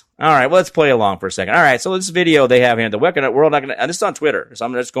idiots. All right, well, let's play along for a second. All right, so this video they have here, the World Economic, and this is on Twitter, so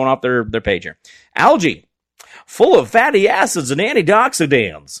I'm just going off their page here. Algae, full of fatty acids and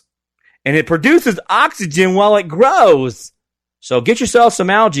antioxidants, and it produces oxygen while it grows. So get yourself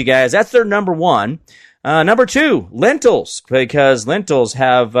some algae, guys. That's their number one. Number 2, lentils, because lentils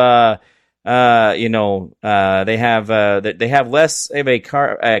have, they have less of a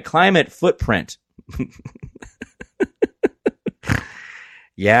climate footprint.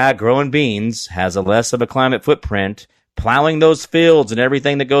 Yeah, growing beans has a less of a climate footprint. Plowing those fields and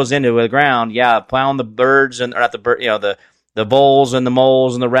everything that goes into the ground, yeah, plowing the birds and or not the bird, the voles and the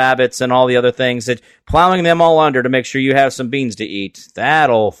moles and the rabbits and all the other things, that plowing them all under to make sure you have some beans to eat.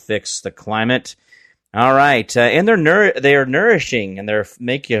 That'll fix the climate. All right, and they are nourishing and they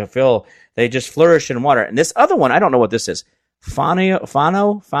make you feel they just flourish in water. And this other one, I don't know what this is. Fonio,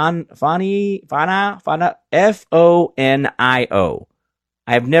 F-O-N-I-O.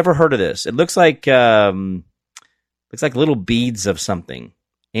 I've never heard of this. It looks like little beads of something.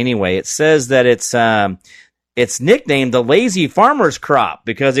 Anyway, it says that it's nicknamed the lazy farmer's crop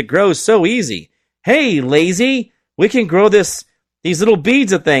because it grows so easy. Hey, lazy, we can grow these little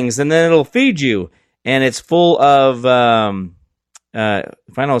beads of things and then it'll feed you. And it's full of it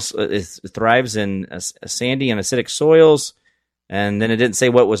thrives in sandy and acidic soils. And then it didn't say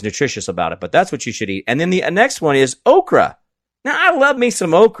what was nutritious about it, but that's what you should eat. And then the next one is okra. Now, I love me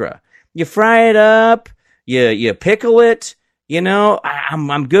some okra. You fry it up, you pickle it.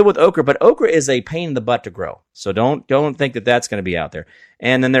 I'm good with okra, but okra is a pain in the butt to grow. So don't think that that's going to be out there.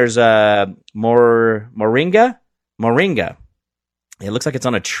 And then there's moringa. It looks like it's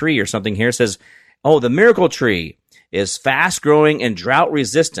on a tree or something here. It says, the miracle tree is fast growing and drought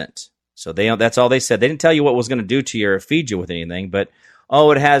resistant. So that's all they said. They didn't tell you what it was going to do to you or feed you with anything, but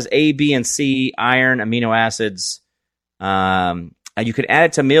it has A, B, and C, iron, amino acids. And you could add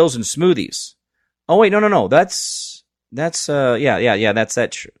it to meals and smoothies. Oh wait, no. That's that's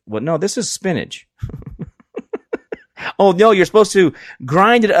that. Well, no, this is spinach. Oh no, you're supposed to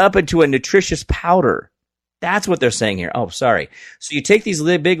grind it up into a nutritious powder. That's what they're saying here. Oh, sorry. So you take these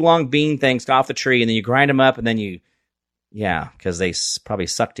big long bean things off the tree and then you grind them up and then because they probably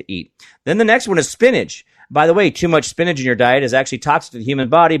suck to eat. Then the next one is spinach. By the way, too much spinach in your diet is actually toxic to the human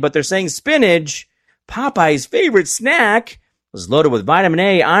body, but they're saying spinach, Popeye's favorite snack, was loaded with vitamin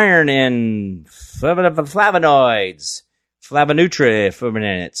A, iron, and flavonoids,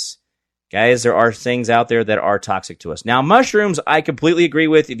 flavonoids. Guys, there are things out there that are toxic to us. Now, mushrooms, I completely agree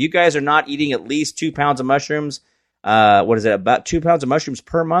with. If you guys are not eating at least 2 pounds of mushrooms, about 2 pounds of mushrooms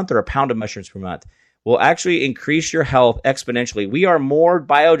per month or a pound of mushrooms per month? will actually increase your health exponentially. We are more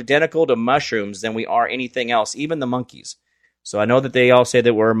bioidentical to mushrooms than we are anything else, even the monkeys. So I know that they all say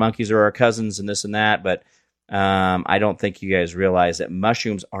that we're monkeys or our cousins and this and that, but I don't think you guys realize that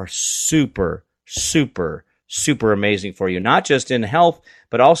mushrooms are super, super, super amazing for you, not just in health,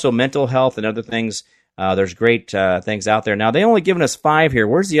 but also mental health and other things. There's great things out there. Now, they only given us 5 here.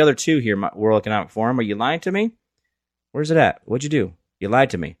 Where's the other 2 here, World Economic Forum? Are you lying to me? Where's it at? What'd you do? You lied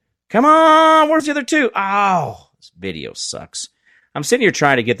to me. Come on, where's the other 2? Oh, this video sucks. I'm sitting here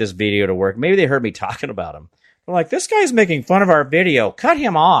trying to get this video to work. Maybe they heard me talking about him. They're like, this guy's making fun of our video. Cut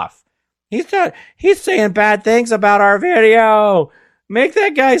him off. He's saying bad things about our video. Make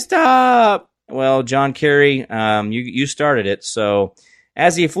that guy stop. Well, John Kerry, you started it. So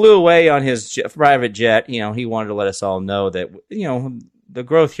as he flew away on his private jet, he wanted to let us all know that, the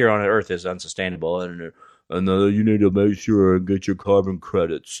growth here on Earth is unsustainable. And you need to make sure and get your carbon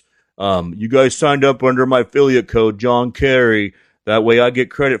credits. You guys signed up under my affiliate code, John Kerry. That way I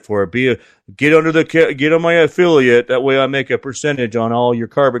get credit for it. Get on my affiliate. That way I make a percentage on all your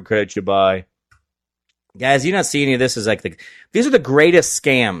carbon credits you buy. Guys, you not see any of this as these are the greatest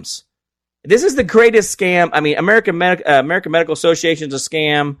scams. This is the greatest scam. I mean, American Medical Association is a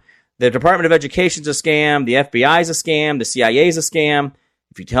scam. The Department of Education is a scam. The FBI is a scam. The CIA is a scam.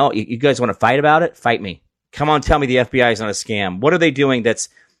 If you guys want to fight about it, fight me. Come on, tell me the FBI is not a scam. What are they doing?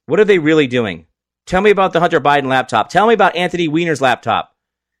 What are they really doing? Tell me about the Hunter Biden laptop. Tell me about Anthony Weiner's laptop.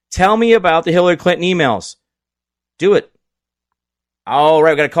 Tell me about the Hillary Clinton emails. Do it. All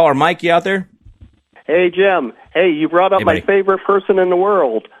right, we got a caller. Mike, you out there? Hey, Jim. Hey, you brought up my favorite person in the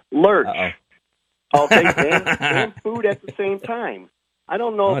world, Lurch. Uh-oh. I'll take and food at the same time. I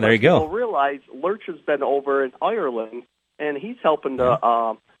don't know if people realize Lurch has been over in Ireland, and he's helping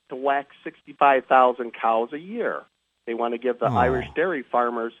to whack 65,000 cows a year. They want to give the Irish dairy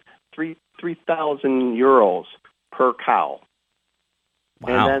farmers 3,000 euros per cow.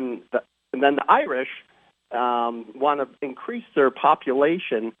 Wow. And then the Irish want to increase their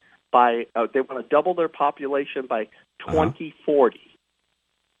population by they want to double their population by 2040.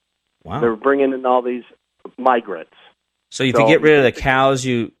 Wow. They're bringing in all these migrants. So if you get rid of the cows,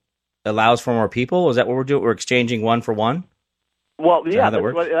 you allows for more people? Is that what we're doing? We're exchanging one for one? Well, yeah, that's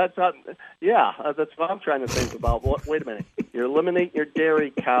what I'm trying to think about. Wait a minute. You're eliminating your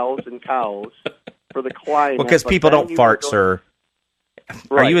dairy cows for the climate. Well, because people don't fart, sir.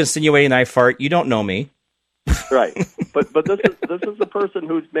 Right. Are you insinuating I fart? You don't know me. Right. But this is the person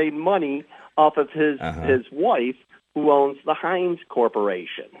who's made money off of his wife, who owns the Heinz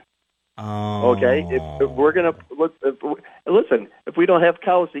Corporation. Oh. Okay. If we're gonna listen, if we don't have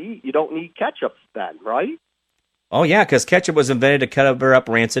cows to eat, you don't need ketchup then, right? Oh yeah, because ketchup was invented to cover up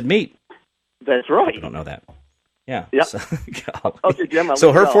rancid meat. That's right. I don't know that. Yeah. Yep. Okay, Jim,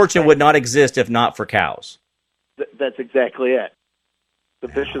 so her fortune would not exist if not for cows. That's exactly it. The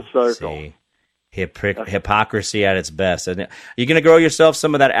vicious circle. See. Hypocrisy at its best. Are you going to grow yourself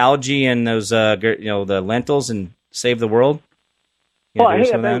some of that algae and those, the lentils and save the world? Well,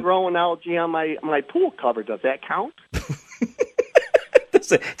 hey, I've been growing algae on my pool cover. Does that count?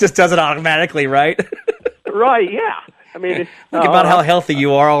 Just does it automatically, right? Right. Yeah. I mean, think about how healthy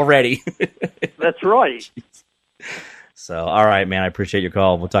you are already. That's right. So, all right, man. I appreciate your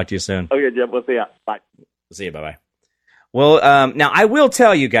call. We'll talk to you soon. Okay, Jim. We'll see you. Bye. See you. Bye-bye. Well, now I will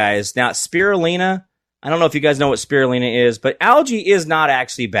tell you guys, now spirulina, I don't know if you guys know what spirulina is, but algae is not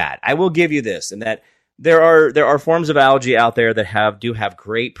actually bad. I will give you this, and that there are forms of algae out there that do have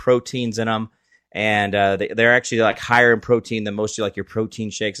great proteins in them, and they're actually like higher in protein than most of like your protein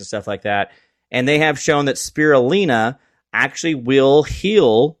shakes and stuff like that. And they have shown that spirulina actually will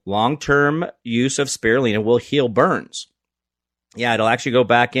heal, long-term use of spirulina will heal burns. Yeah, it'll actually go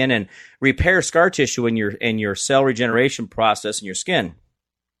back in and repair scar tissue in your cell regeneration process in your skin.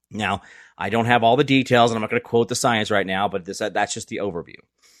 Now, I don't have all the details, and I'm not going to quote the science right now, but that's just the overview.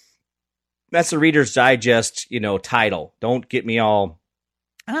 That's the Reader's Digest, title. Don't get me all.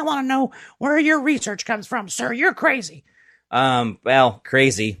 I want to know where your research comes from, sir. You're crazy. Well,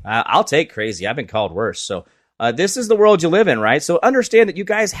 crazy. I'll take crazy. I've been called worse. So this is the world you live in, right? So understand that you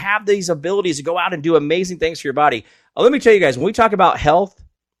guys have these abilities to go out and do amazing things for your body. Let me tell you guys, when we talk about health,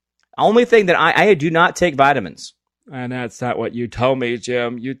 the only thing that I do not take vitamins. And that's not what you told me,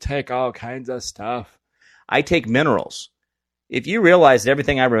 Jim. You take all kinds of stuff. I take minerals. If you realize that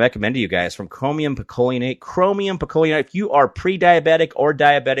everything I recommend to you guys, from chromium picolinate, if you are pre-diabetic or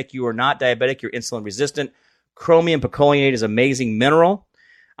diabetic, you are not diabetic, you're insulin resistant, chromium picolinate is an amazing mineral.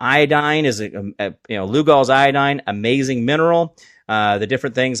 Iodine is Lugol's iodine, amazing mineral. The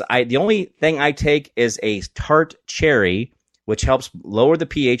different things. The only thing I take is a tart cherry which helps lower the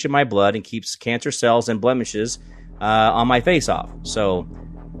pH of my blood and keeps cancer cells and blemishes on my face off. So,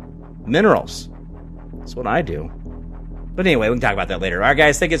 minerals. That's what I do. But anyway, we can talk about that later. All right,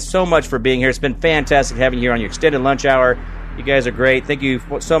 guys, thank you so much for being here. It's been fantastic having you here on your extended lunch hour. You guys are great. Thank you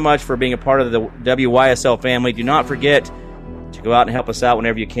so much for being a part of the WYSL family. Do not forget to go out and help us out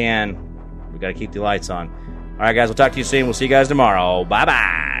whenever you can. We got to keep the lights on. All right, guys, we'll talk to you soon. We'll see you guys tomorrow.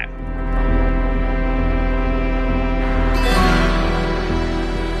 Bye-bye.